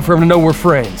ain't time for him to know we're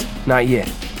friends. Not yet.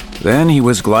 Then he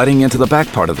was gliding into the back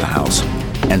part of the house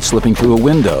and slipping through a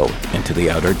window into the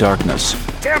outer darkness.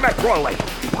 Damn it, Rowley!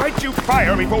 Why'd you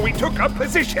fire before we took up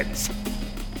positions?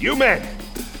 You men,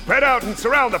 spread out and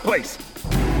surround the place.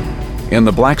 In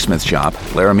the blacksmith shop,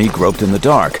 Laramie groped in the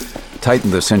dark,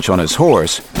 tightened the cinch on his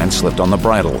horse, and slipped on the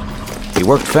bridle. He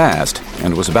worked fast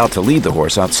and was about to lead the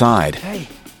horse outside. Hey,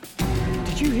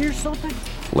 did you hear something?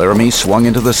 Laramie swung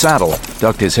into the saddle,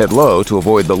 ducked his head low to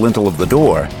avoid the lintel of the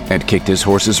door, and kicked his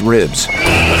horse's ribs.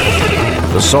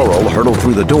 The sorrel hurtled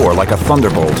through the door like a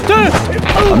thunderbolt.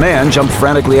 A man jumped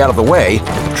frantically out of the way,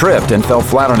 tripped, and fell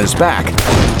flat on his back,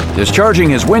 discharging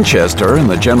his Winchester in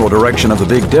the general direction of the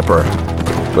Big Dipper.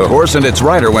 The horse and its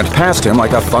rider went past him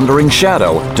like a thundering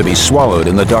shadow to be swallowed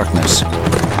in the darkness.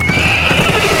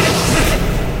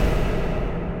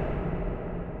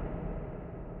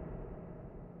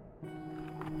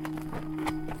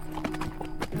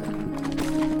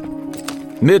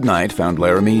 Midnight found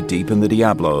Laramie deep in the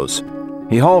Diablos.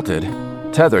 He halted,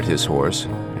 tethered his horse,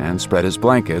 and spread his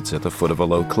blankets at the foot of a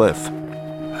low cliff.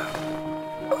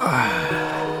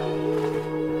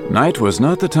 Night was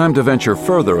not the time to venture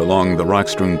further along the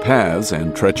rock-strewn paths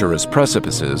and treacherous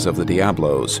precipices of the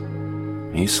Diablos.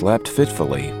 He slept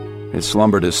fitfully, his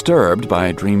slumber disturbed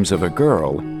by dreams of a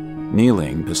girl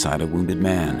kneeling beside a wounded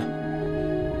man.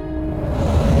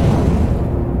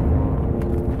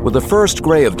 With the first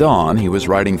gray of dawn, he was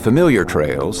riding familiar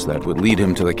trails that would lead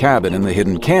him to the cabin in the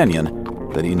hidden canyon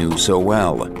that he knew so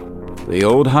well. The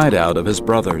old hideout of his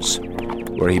brothers,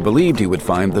 where he believed he would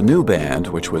find the new band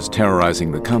which was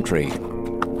terrorizing the country.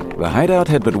 The hideout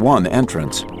had but one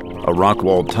entrance, a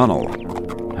rock-walled tunnel.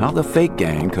 How the fake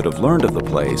gang could have learned of the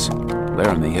place,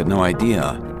 Laramie had no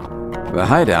idea. The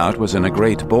hideout was in a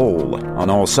great bowl,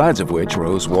 on all sides of which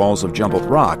rose walls of jumbled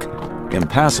rock,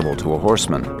 impassable to a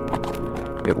horseman.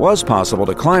 It was possible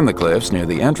to climb the cliffs near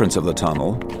the entrance of the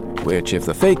tunnel, which, if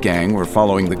the fake gang were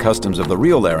following the customs of the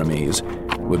real Laramies,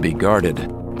 would be guarded.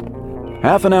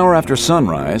 Half an hour after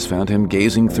sunrise found him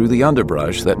gazing through the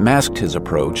underbrush that masked his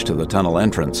approach to the tunnel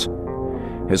entrance.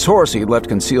 His horse he had left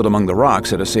concealed among the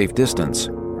rocks at a safe distance.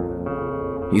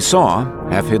 He saw,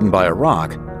 half hidden by a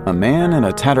rock, a man in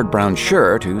a tattered brown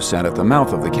shirt who sat at the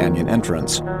mouth of the canyon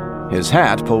entrance, his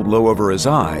hat pulled low over his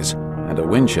eyes and a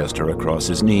Winchester across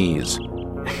his knees.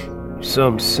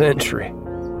 Some sentry.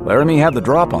 Laramie had the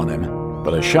drop on him,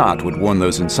 but a shot would warn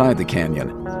those inside the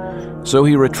canyon. So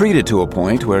he retreated to a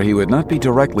point where he would not be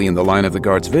directly in the line of the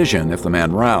guard's vision if the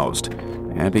man roused,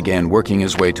 and began working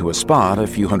his way to a spot a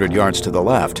few hundred yards to the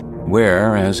left,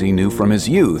 where, as he knew from his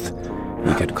youth,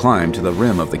 he could climb to the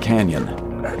rim of the canyon.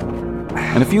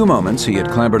 In a few moments, he had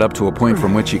clambered up to a point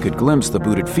from which he could glimpse the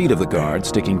booted feet of the guard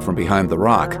sticking from behind the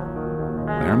rock.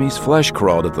 Laramie's flesh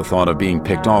crawled at the thought of being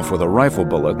picked off with a rifle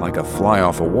bullet like a fly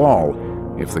off a wall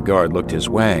if the guard looked his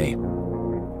way.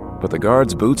 But the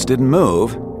guard's boots didn't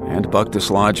move, and Buck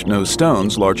dislodged no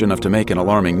stones large enough to make an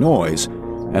alarming noise,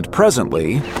 and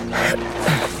presently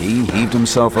he heaved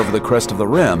himself over the crest of the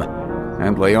rim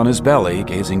and lay on his belly,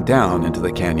 gazing down into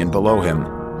the canyon below him.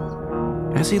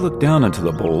 As he looked down into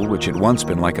the bowl which had once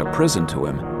been like a prison to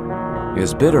him,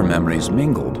 his bitter memories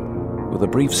mingled with a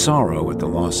brief sorrow at the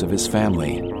loss of his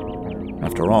family.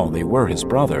 After all, they were his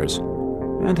brothers,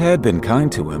 and had been kind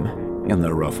to him in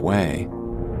their rough way.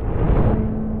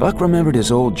 Buck remembered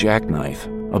his old jackknife,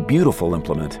 a beautiful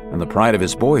implement and the pride of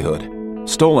his boyhood,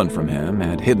 stolen from him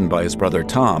and hidden by his brother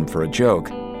Tom for a joke,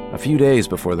 a few days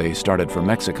before they started for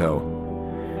Mexico.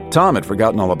 Tom had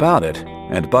forgotten all about it,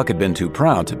 and Buck had been too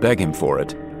proud to beg him for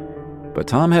it. But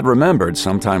Tom had remembered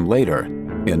sometime later,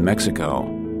 in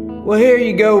Mexico. Well, here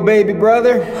you go, baby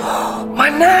brother. My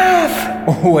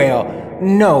knife! Well,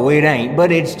 no, it ain't,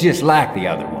 but it's just like the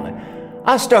other one.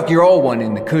 I stuck your old one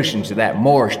in the cushions of that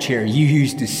Morris chair you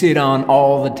used to sit on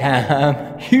all the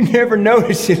time. You never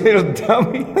noticed, you little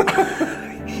dummy.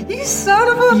 You son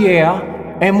of a... Yeah,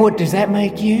 and what does that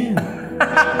make you?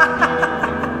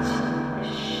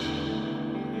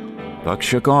 Buck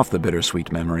shook off the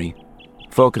bittersweet memory,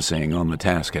 focusing on the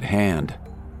task at hand.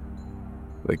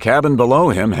 The cabin below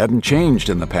him hadn't changed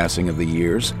in the passing of the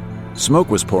years. Smoke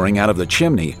was pouring out of the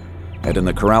chimney, and in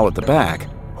the corral at the back,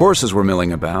 horses were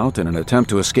milling about in an attempt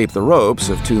to escape the ropes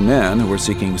of two men who were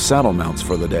seeking saddle mounts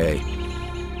for the day.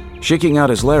 Shaking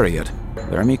out his lariat,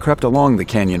 Laramie crept along the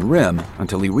canyon rim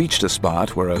until he reached a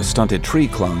spot where a stunted tree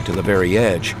clung to the very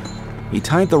edge. He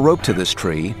tied the rope to this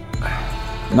tree,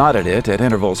 knotted it at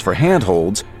intervals for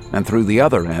handholds, and threw the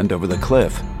other end over the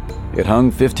cliff. It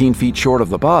hung 15 feet short of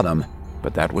the bottom,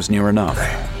 but that was near enough.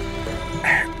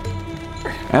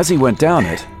 As he went down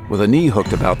it, with a knee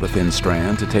hooked about the thin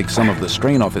strand to take some of the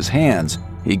strain off his hands,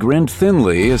 he grinned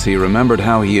thinly as he remembered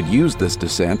how he had used this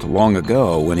descent long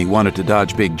ago when he wanted to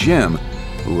dodge Big Jim,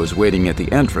 who was waiting at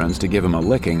the entrance to give him a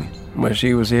licking. Wish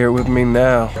he was here with me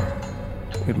now.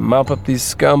 We'd mop up these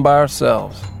scum by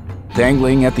ourselves.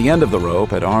 Dangling at the end of the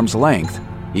rope at arm's length,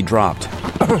 he dropped,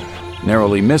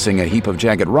 narrowly missing a heap of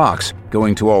jagged rocks,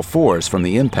 going to all fours from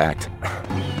the impact.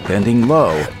 Bending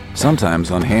low,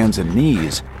 sometimes on hands and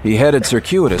knees, he headed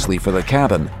circuitously for the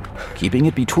cabin, keeping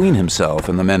it between himself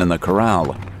and the men in the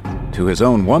corral. To his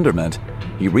own wonderment,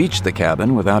 he reached the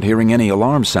cabin without hearing any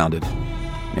alarm sounded.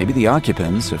 Maybe the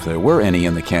occupants, if there were any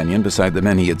in the canyon beside the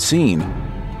men he had seen,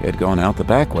 had gone out the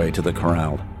back way to the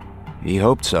corral. He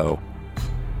hoped so.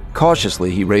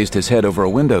 Cautiously, he raised his head over a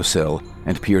windowsill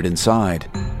and peered inside.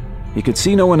 He could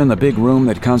see no one in the big room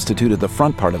that constituted the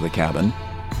front part of the cabin.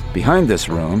 Behind this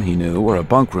room, he knew, were a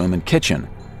bunk room and kitchen,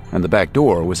 and the back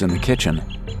door was in the kitchen.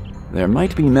 There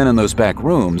might be men in those back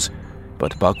rooms,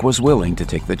 but Buck was willing to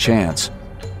take the chance.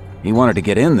 He wanted to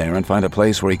get in there and find a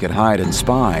place where he could hide and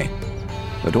spy.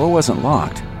 The door wasn't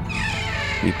locked.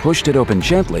 He pushed it open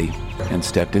gently and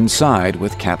stepped inside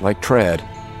with cat-like tread.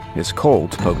 His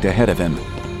Colt poked ahead of him.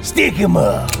 Stick him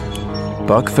up!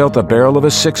 Buck felt the barrel of a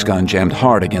 6-gun jammed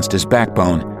hard against his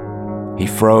backbone. He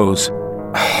froze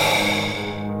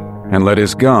and let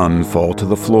his gun fall to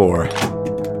the floor.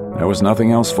 There was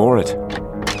nothing else for it.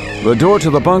 The door to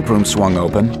the bunk room swung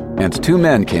open, and 2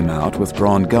 men came out with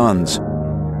drawn guns.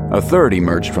 A third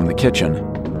emerged from the kitchen.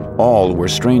 All were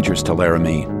strangers to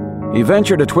Laramie. He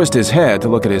ventured to twist his head to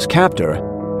look at his captor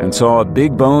and saw a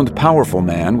big-boned, powerful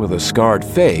man with a scarred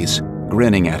face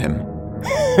grinning at him.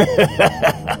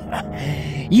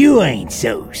 You ain't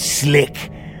so slick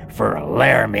for a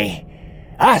Laramie.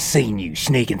 I seen you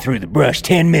sneaking through the brush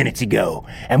 10 minutes ago,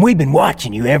 and we've been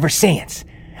watching you ever since.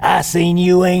 I seen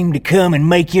you aim to come and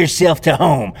make yourself to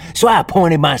home, so I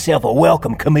appointed myself a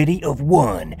welcome committee of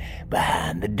 1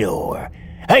 behind the door.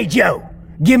 Hey, Joe,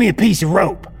 give me a piece of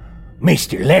rope.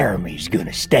 Mr. Laramie's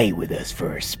gonna stay with us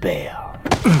for a spell.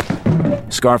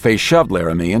 Scarface shoved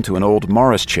Laramie into an old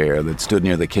Morris chair that stood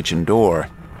near the kitchen door.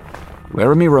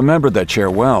 Laramie remembered that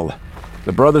chair well.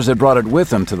 The brothers had brought it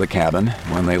with them to the cabin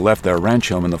when they left their ranch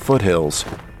home in the foothills.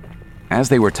 As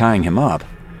they were tying him up,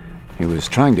 he was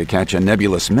trying to catch a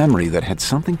nebulous memory that had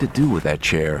something to do with that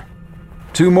chair.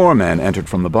 2 more men entered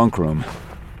from the bunk room.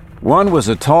 One was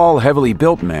a tall, heavily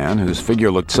built man whose figure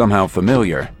looked somehow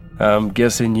familiar. I'm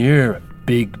guessing you're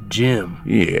Big Jim.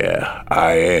 Yeah,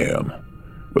 I am.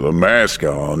 With a mask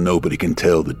on, nobody can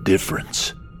tell the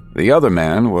difference. The other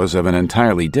man was of an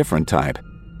entirely different type.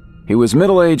 He was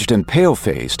middle-aged and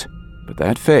pale-faced, but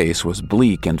that face was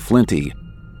bleak and flinty.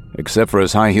 Except for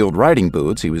his high-heeled riding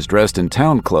boots, he was dressed in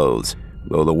town clothes,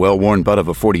 though the well-worn butt of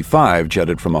a .45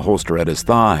 jutted from a holster at his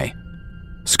thigh.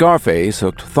 Scarface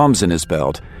hooked thumbs in his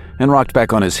belt and rocked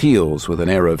back on his heels with an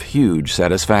air of huge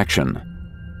satisfaction.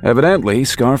 Evidently,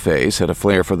 Scarface had a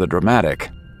flair for the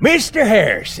dramatic. Mr.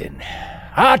 Harrison,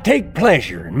 I take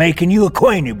pleasure in making you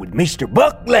acquainted with Mr.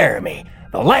 Buck Laramie,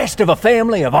 the last of a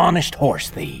family of honest horse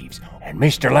thieves. And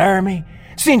Mr. Laramie,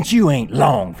 since you ain't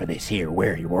long for this here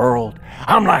weary world,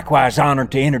 I'm likewise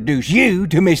honored to introduce you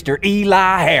to Mr.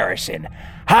 Eli Harrison,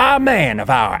 high man of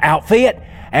our outfit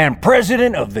and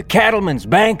president of the Cattlemen's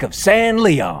Bank of San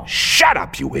Leon. Shut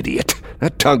up, you idiot!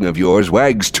 That tongue of yours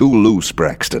wags too loose,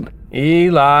 Braxton.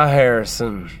 Eli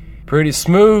Harrison. Pretty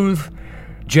smooth.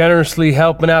 Generously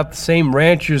helping out the same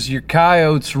ranchers your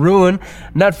coyotes ruin,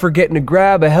 not forgetting to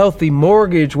grab a healthy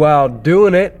mortgage while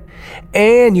doing it.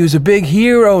 And you was a big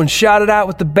hero and shot it out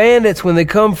with the bandits when they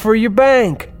come for your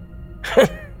bank.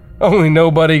 Only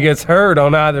nobody gets hurt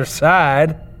on either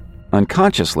side.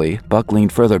 Unconsciously, Buck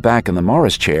leaned further back in the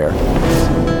Morris chair,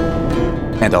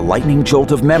 and a lightning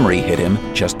jolt of memory hit him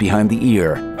just behind the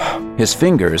ear. His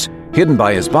fingers, hidden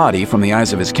by his body from the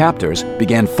eyes of his captors,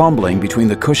 began fumbling between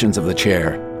the cushions of the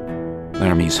chair.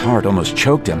 Laramie's heart almost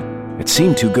choked him. It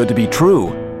seemed too good to be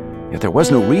true. Yet there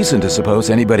was no reason to suppose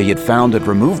anybody had found and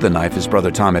removed the knife his brother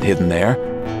Tom had hidden there.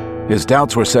 His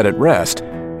doubts were set at rest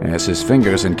as his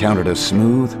fingers encountered a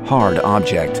smooth, hard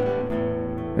object.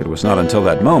 It was not until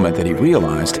that moment that he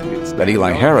realized that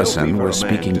Eli Harrison was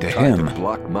speaking to him.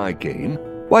 Block my game.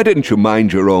 Why didn't you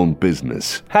mind your own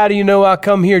business? How do you know I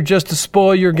come here just to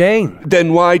spoil your game?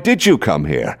 Then why did you come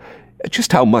here?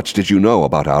 Just how much did you know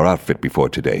about our outfit before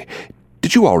today?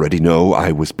 Did you already know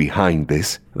I was behind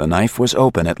this? The knife was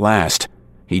open at last.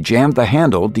 He jammed the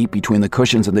handle deep between the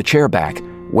cushions and the chair back,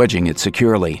 wedging it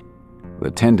securely.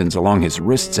 The tendons along his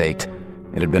wrists ached.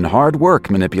 It had been hard work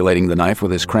manipulating the knife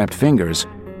with his cramped fingers,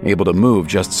 able to move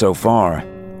just so far.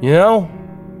 You know,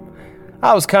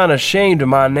 I was kind of ashamed of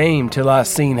my name till I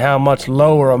seen how much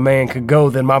lower a man could go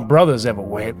than my brothers ever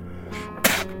went.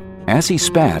 As he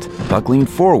spat, Buck leaned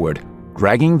forward,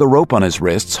 dragging the rope on his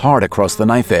wrists hard across the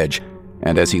knife edge,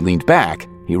 and as he leaned back,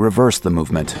 he reversed the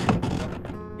movement.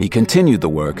 He continued the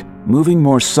work, moving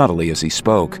more subtly as he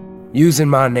spoke. Using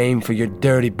my name for your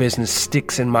dirty business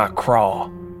sticks in my craw.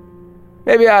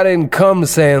 Maybe I didn't come to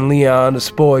San Leon to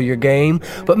spoil your game,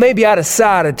 but maybe I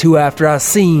decided to after I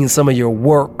seen some of your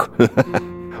work.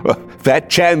 Well, fat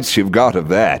chance you've got of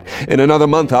that. In another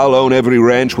month, I'll own every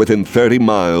ranch within 30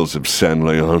 miles of San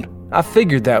Leon. I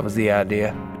figured that was the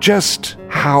idea. Just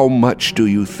how much do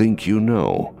you think you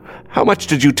know? How much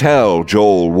did you tell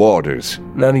Joel Waters?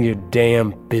 None of your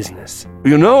damn business.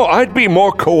 You know, I'd be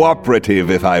more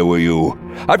cooperative if I were you.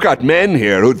 I've got men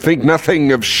here who'd think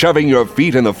nothing of shoving your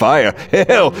feet in the fire.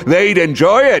 Hell, they'd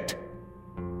enjoy it.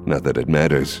 Not that it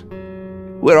matters.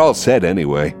 We're all set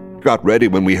anyway. Got ready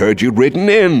when we heard you'd ridden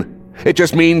in. It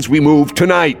just means we move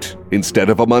tonight instead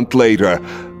of a month later.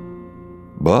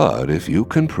 But if you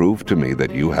can prove to me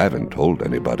that you haven't told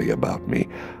anybody about me,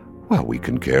 well, we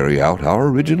can carry out our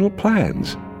original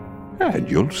plans. And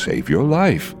you'll save your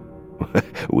life.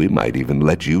 We might even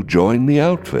let you join the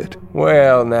outfit.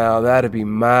 Well, now, that'd be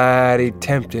mighty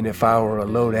tempting if I were a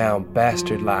low-down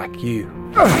bastard like you.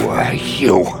 Why,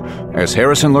 you... As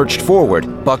Harrison lurched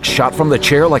forward, Buck shot from the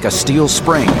chair like a steel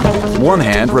spring. One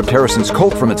hand ripped Harrison's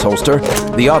Colt from its holster,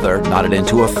 the other knotted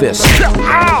into a fist.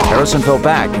 Harrison fell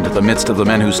back into the midst of the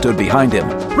men who stood behind him.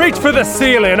 Reach for the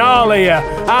ceiling, all of you.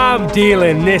 I'm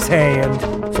dealing this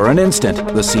hand. For an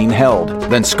instant, the scene held.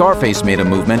 Then Scarface made a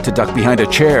movement to duck behind a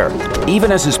chair.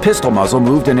 Even as his pistol muzzle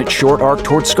moved in its short arc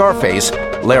toward Scarface,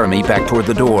 Laramie backed toward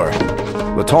the door.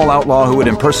 The tall outlaw who had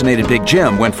impersonated Big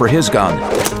Jim went for his gun.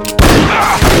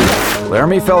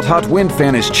 Laramie felt hot wind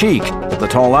fan his cheek, but the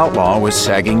tall outlaw was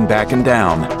sagging back and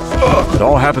down. It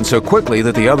all happened so quickly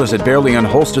that the others had barely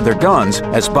unholstered their guns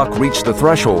as Buck reached the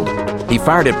threshold. He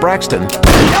fired at Braxton,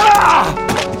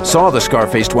 saw the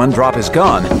scar-faced one drop his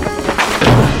gun,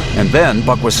 and then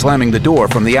Buck was slamming the door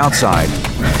from the outside.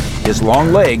 His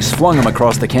long legs flung him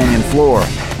across the canyon floor.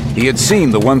 He had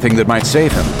seen the one thing that might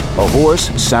save him, a horse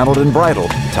saddled and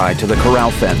bridled, tied to the corral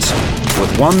fence.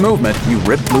 With one movement, he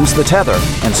ripped loose the tether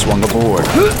and swung aboard.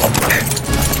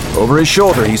 Over his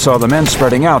shoulder, he saw the men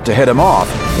spreading out to head him off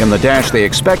in the dash they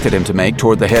expected him to make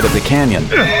toward the head of the canyon.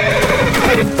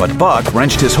 But Buck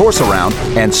wrenched his horse around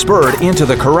and spurred into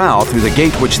the corral through the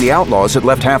gate which the outlaws had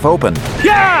left half open.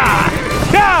 Yeah!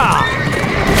 Yeah!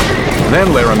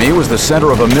 Then Laramie was the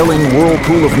center of a milling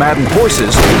whirlpool of maddened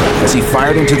horses as he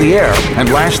fired into the air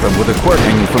and lashed them with a quirt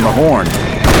hanging from the horn.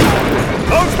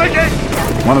 Close the gate!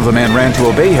 One of the men ran to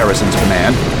obey Harrison's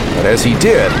command, but as he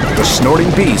did, the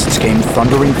snorting beasts came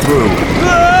thundering through.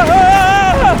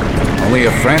 Only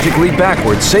a frantic leap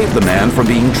backward saved the man from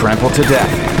being trampled to death.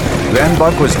 Then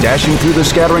Buck was dashing through the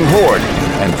scattering horde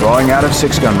and drawing out of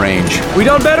six-gun range. We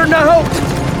done better than I hoped.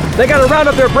 They gotta round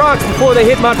up their broncs before they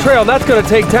hit my trail. That's gonna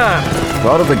take time.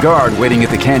 Thought of the guard waiting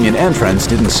at the canyon entrance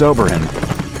didn't sober him.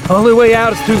 Only way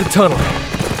out is through the tunnel.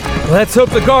 Let's hope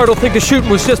the guard will think the shooting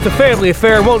was just a family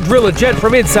affair and won't drill a jet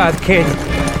from inside the canyon.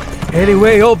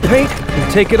 Anyway, old Pink,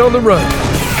 we'll take it on the run.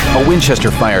 A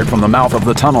Winchester fired from the mouth of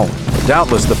the tunnel.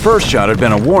 Doubtless the first shot had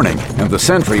been a warning, and the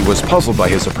sentry was puzzled by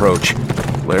his approach.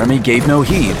 Laramie gave no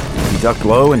heed. He ducked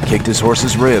low and kicked his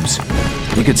horse's ribs.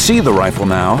 He could see the rifle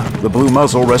now, the blue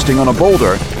muzzle resting on a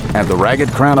boulder, and the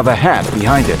ragged crown of a hat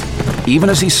behind it. Even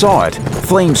as he saw it,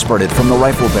 flame spurted from the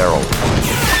rifle barrel.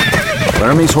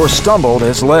 Laramie's horse stumbled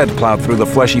as lead plowed through the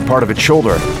fleshy part of its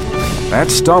shoulder. That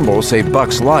stumble saved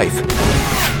Buck's life,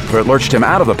 for it lurched him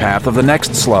out of the path of the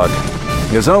next slug.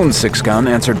 His own six-gun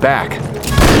answered back.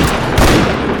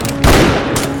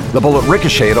 The bullet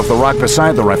ricocheted off the rock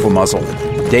beside the rifle muzzle.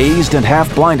 Dazed and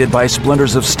half-blinded by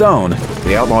splinters of stone,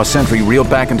 the outlaw sentry reeled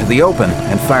back into the open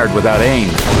and fired without aim.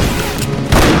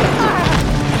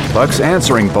 Buck's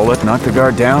answering bullet knocked the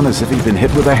guard down as if he'd been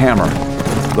hit with a hammer.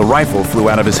 The rifle flew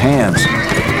out of his hands.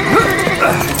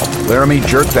 Laramie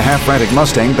jerked the half-frantic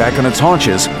Mustang back on its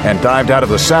haunches and dived out of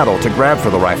the saddle to grab for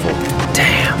the rifle.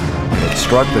 Damn! It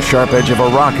struck the sharp edge of a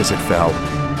rock as it fell.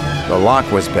 The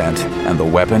lock was bent and the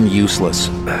weapon useless.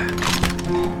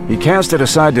 He cast it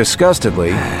aside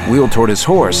disgustedly, wheeled toward his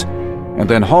horse, and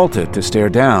then halted to stare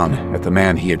down at the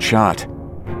man he had shot.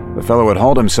 The fellow had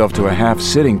hauled himself to a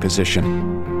half-sitting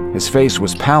position. His face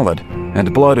was pallid,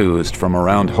 and blood oozed from a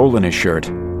round hole in his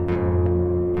shirt.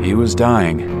 He was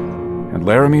dying, and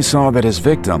Laramie saw that his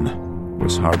victim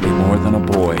was hardly more than a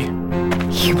boy.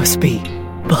 You must be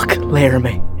Buck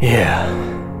Laramie. Yeah.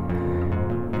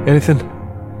 Anything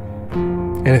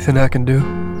I can do?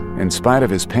 In spite of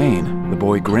his pain, the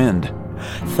boy grinned.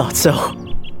 Thought so.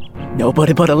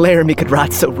 Nobody but a Laramie could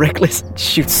ride so reckless and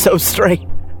shoot so straight.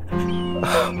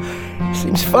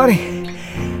 Seems funny,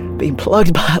 being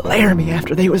plugged by a Laramie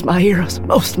after they was my heroes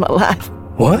most of my life.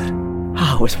 What?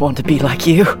 I always wanted to be like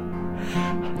you.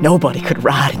 Nobody could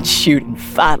ride and shoot and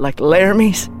fight like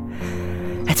Laramies.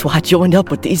 That's why I joined up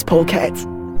with these polecats.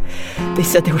 They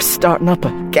said they were starting up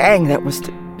a gang that was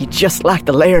to be just like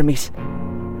the Laramies.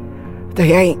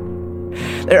 They ain't.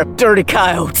 They're dirty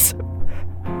coyotes.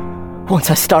 Once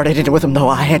I started in with them, though,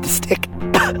 I had to stick.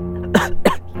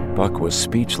 Buck was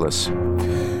speechless.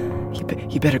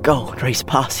 You better go and raise a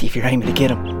posse if you're aiming to get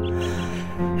them.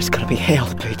 There's gonna be hell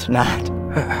to pay tonight.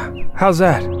 How's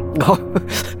that? Oh,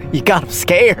 you got him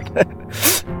scared.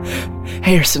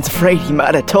 Harrison's afraid he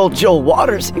might have told Joel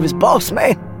Waters he was boss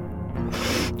man.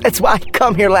 That's why he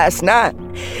come here last night.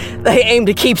 They aim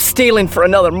to keep stealing for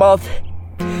another month.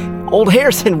 Old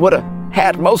Harrison would have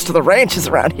had most of the ranches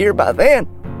around here by then.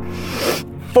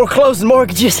 Foreclosing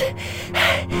mortgages.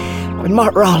 When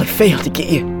Mark Raleigh failed to get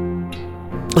you,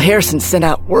 Harrison sent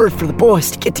out word for the boys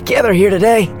to get together here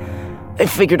today. They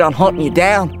figured on hunting you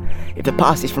down if the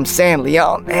posses from San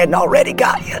Leon hadn't already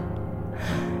got you.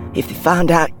 If they found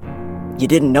out you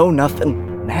didn't know nothing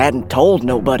and hadn't told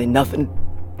nobody nothing,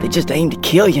 they just aimed to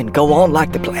kill you and go on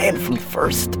like they planned from the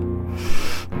first.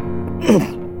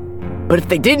 But if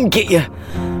they didn't get you,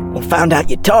 or found out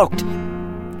you talked,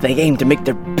 they aimed to make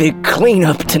their big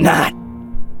cleanup tonight.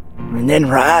 And then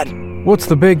ride. What's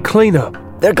the big cleanup?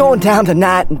 They're going down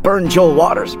tonight and burn Joel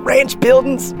Waters' ranch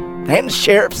buildings and the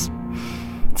sheriff's.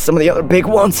 Some of the other big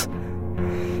ones.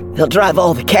 They'll drive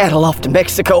all the cattle off to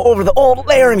Mexico over the old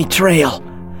Laramie Trail.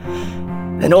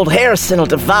 Then old Harrison will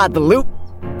divide the loot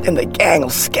and the gang will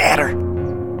scatter.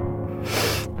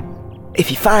 If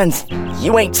he finds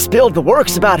you ain't spilled the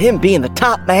works about him being the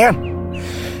top man,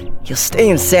 he'll stay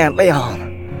in San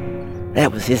Leon.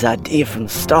 That was his idea from the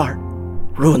start.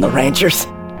 Ruin the ranchers,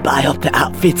 buy up the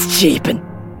outfits cheap, and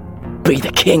be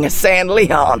the king of San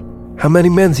Leon. How many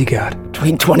men's he got?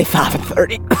 Between 25 and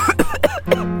 30.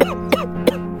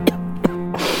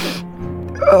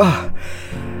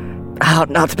 I ought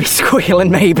not to be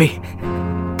squealing, maybe.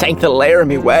 Tain't the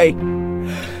Laramie way.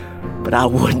 But I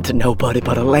wouldn't to nobody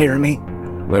but a Laramie.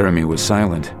 Laramie was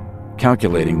silent,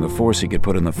 calculating the force he could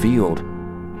put in the field.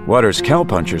 Waters'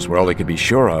 cowpunchers were all he could be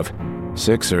sure of.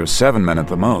 6 or 7 men at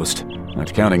the most,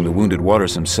 not counting the wounded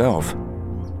Waters himself.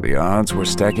 The odds were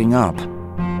stacking up.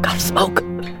 Got a smoke.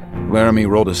 Laramie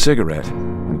rolled a cigarette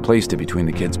and placed it between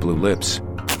the kid's blue lips.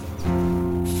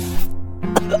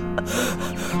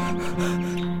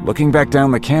 Looking back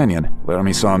down the canyon,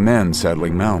 Laramie saw men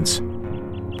saddling mounts.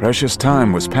 Precious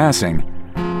time was passing,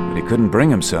 but he couldn't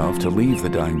bring himself to leave the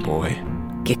dying boy.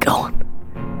 Get going.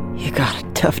 You got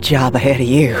a tough job ahead of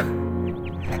you.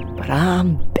 But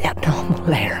I'm betting on the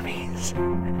Laramies.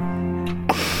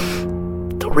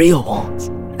 The real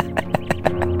ones.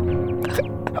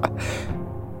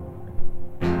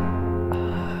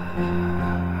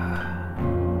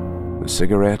 The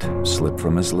cigarette slipped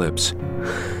from his lips.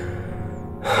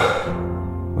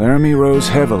 Laramie rose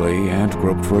heavily and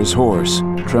groped for his horse,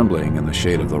 trembling in the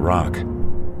shade of the rock.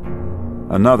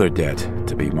 Another debt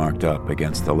to be marked up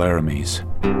against the Laramies.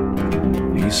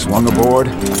 He swung aboard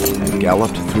and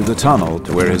galloped through the tunnel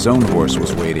to where his own horse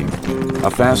was waiting,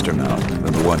 a faster mount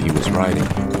than the one he was riding.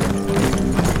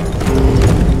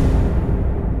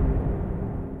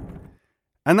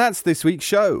 And that's this week's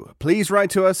show. Please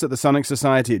write to us at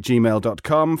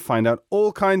thesonicsociety@gmail.com, find out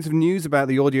all kinds of news about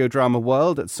the audio drama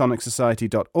world at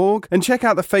sonicsociety.org, and check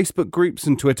out the Facebook groups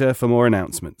and Twitter for more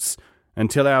announcements.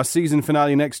 Until our season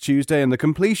finale next Tuesday and the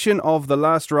completion of The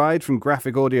Last Ride from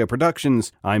Graphic Audio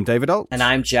Productions, I'm David Alt. And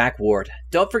I'm Jack Ward.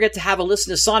 Don't forget to have a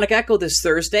listen to Sonic Echo this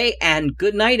Thursday, and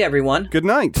good night, everyone. Good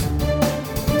night.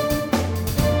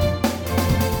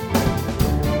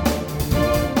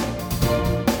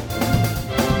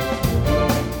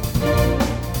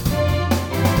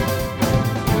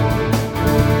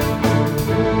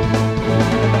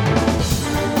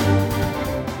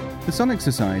 The Sonic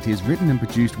Society is written and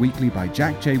produced weekly by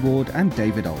Jack J. Ward and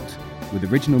David Alt,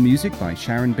 with original music by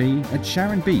Sharon B. at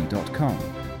sharonb.com.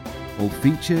 All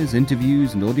features,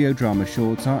 interviews, and audio drama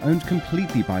shorts are owned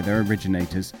completely by their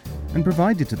originators and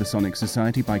provided to the Sonic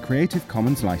Society by Creative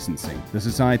Commons licensing. The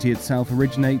Society itself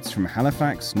originates from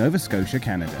Halifax, Nova Scotia,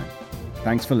 Canada.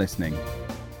 Thanks for listening.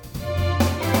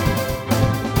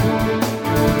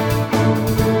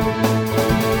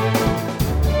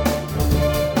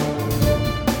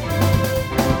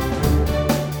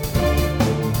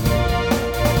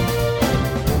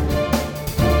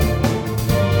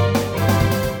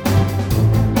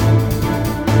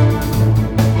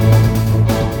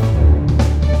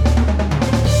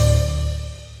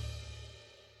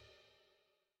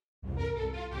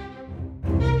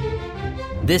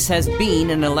 This has been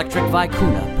an Electric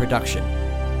Vicuna production.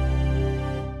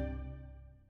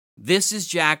 This is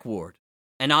Jack Ward,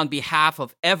 and on behalf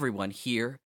of everyone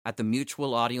here at the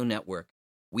Mutual Audio Network,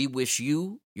 we wish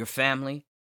you, your family,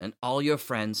 and all your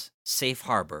friends safe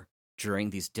harbor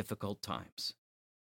during these difficult times.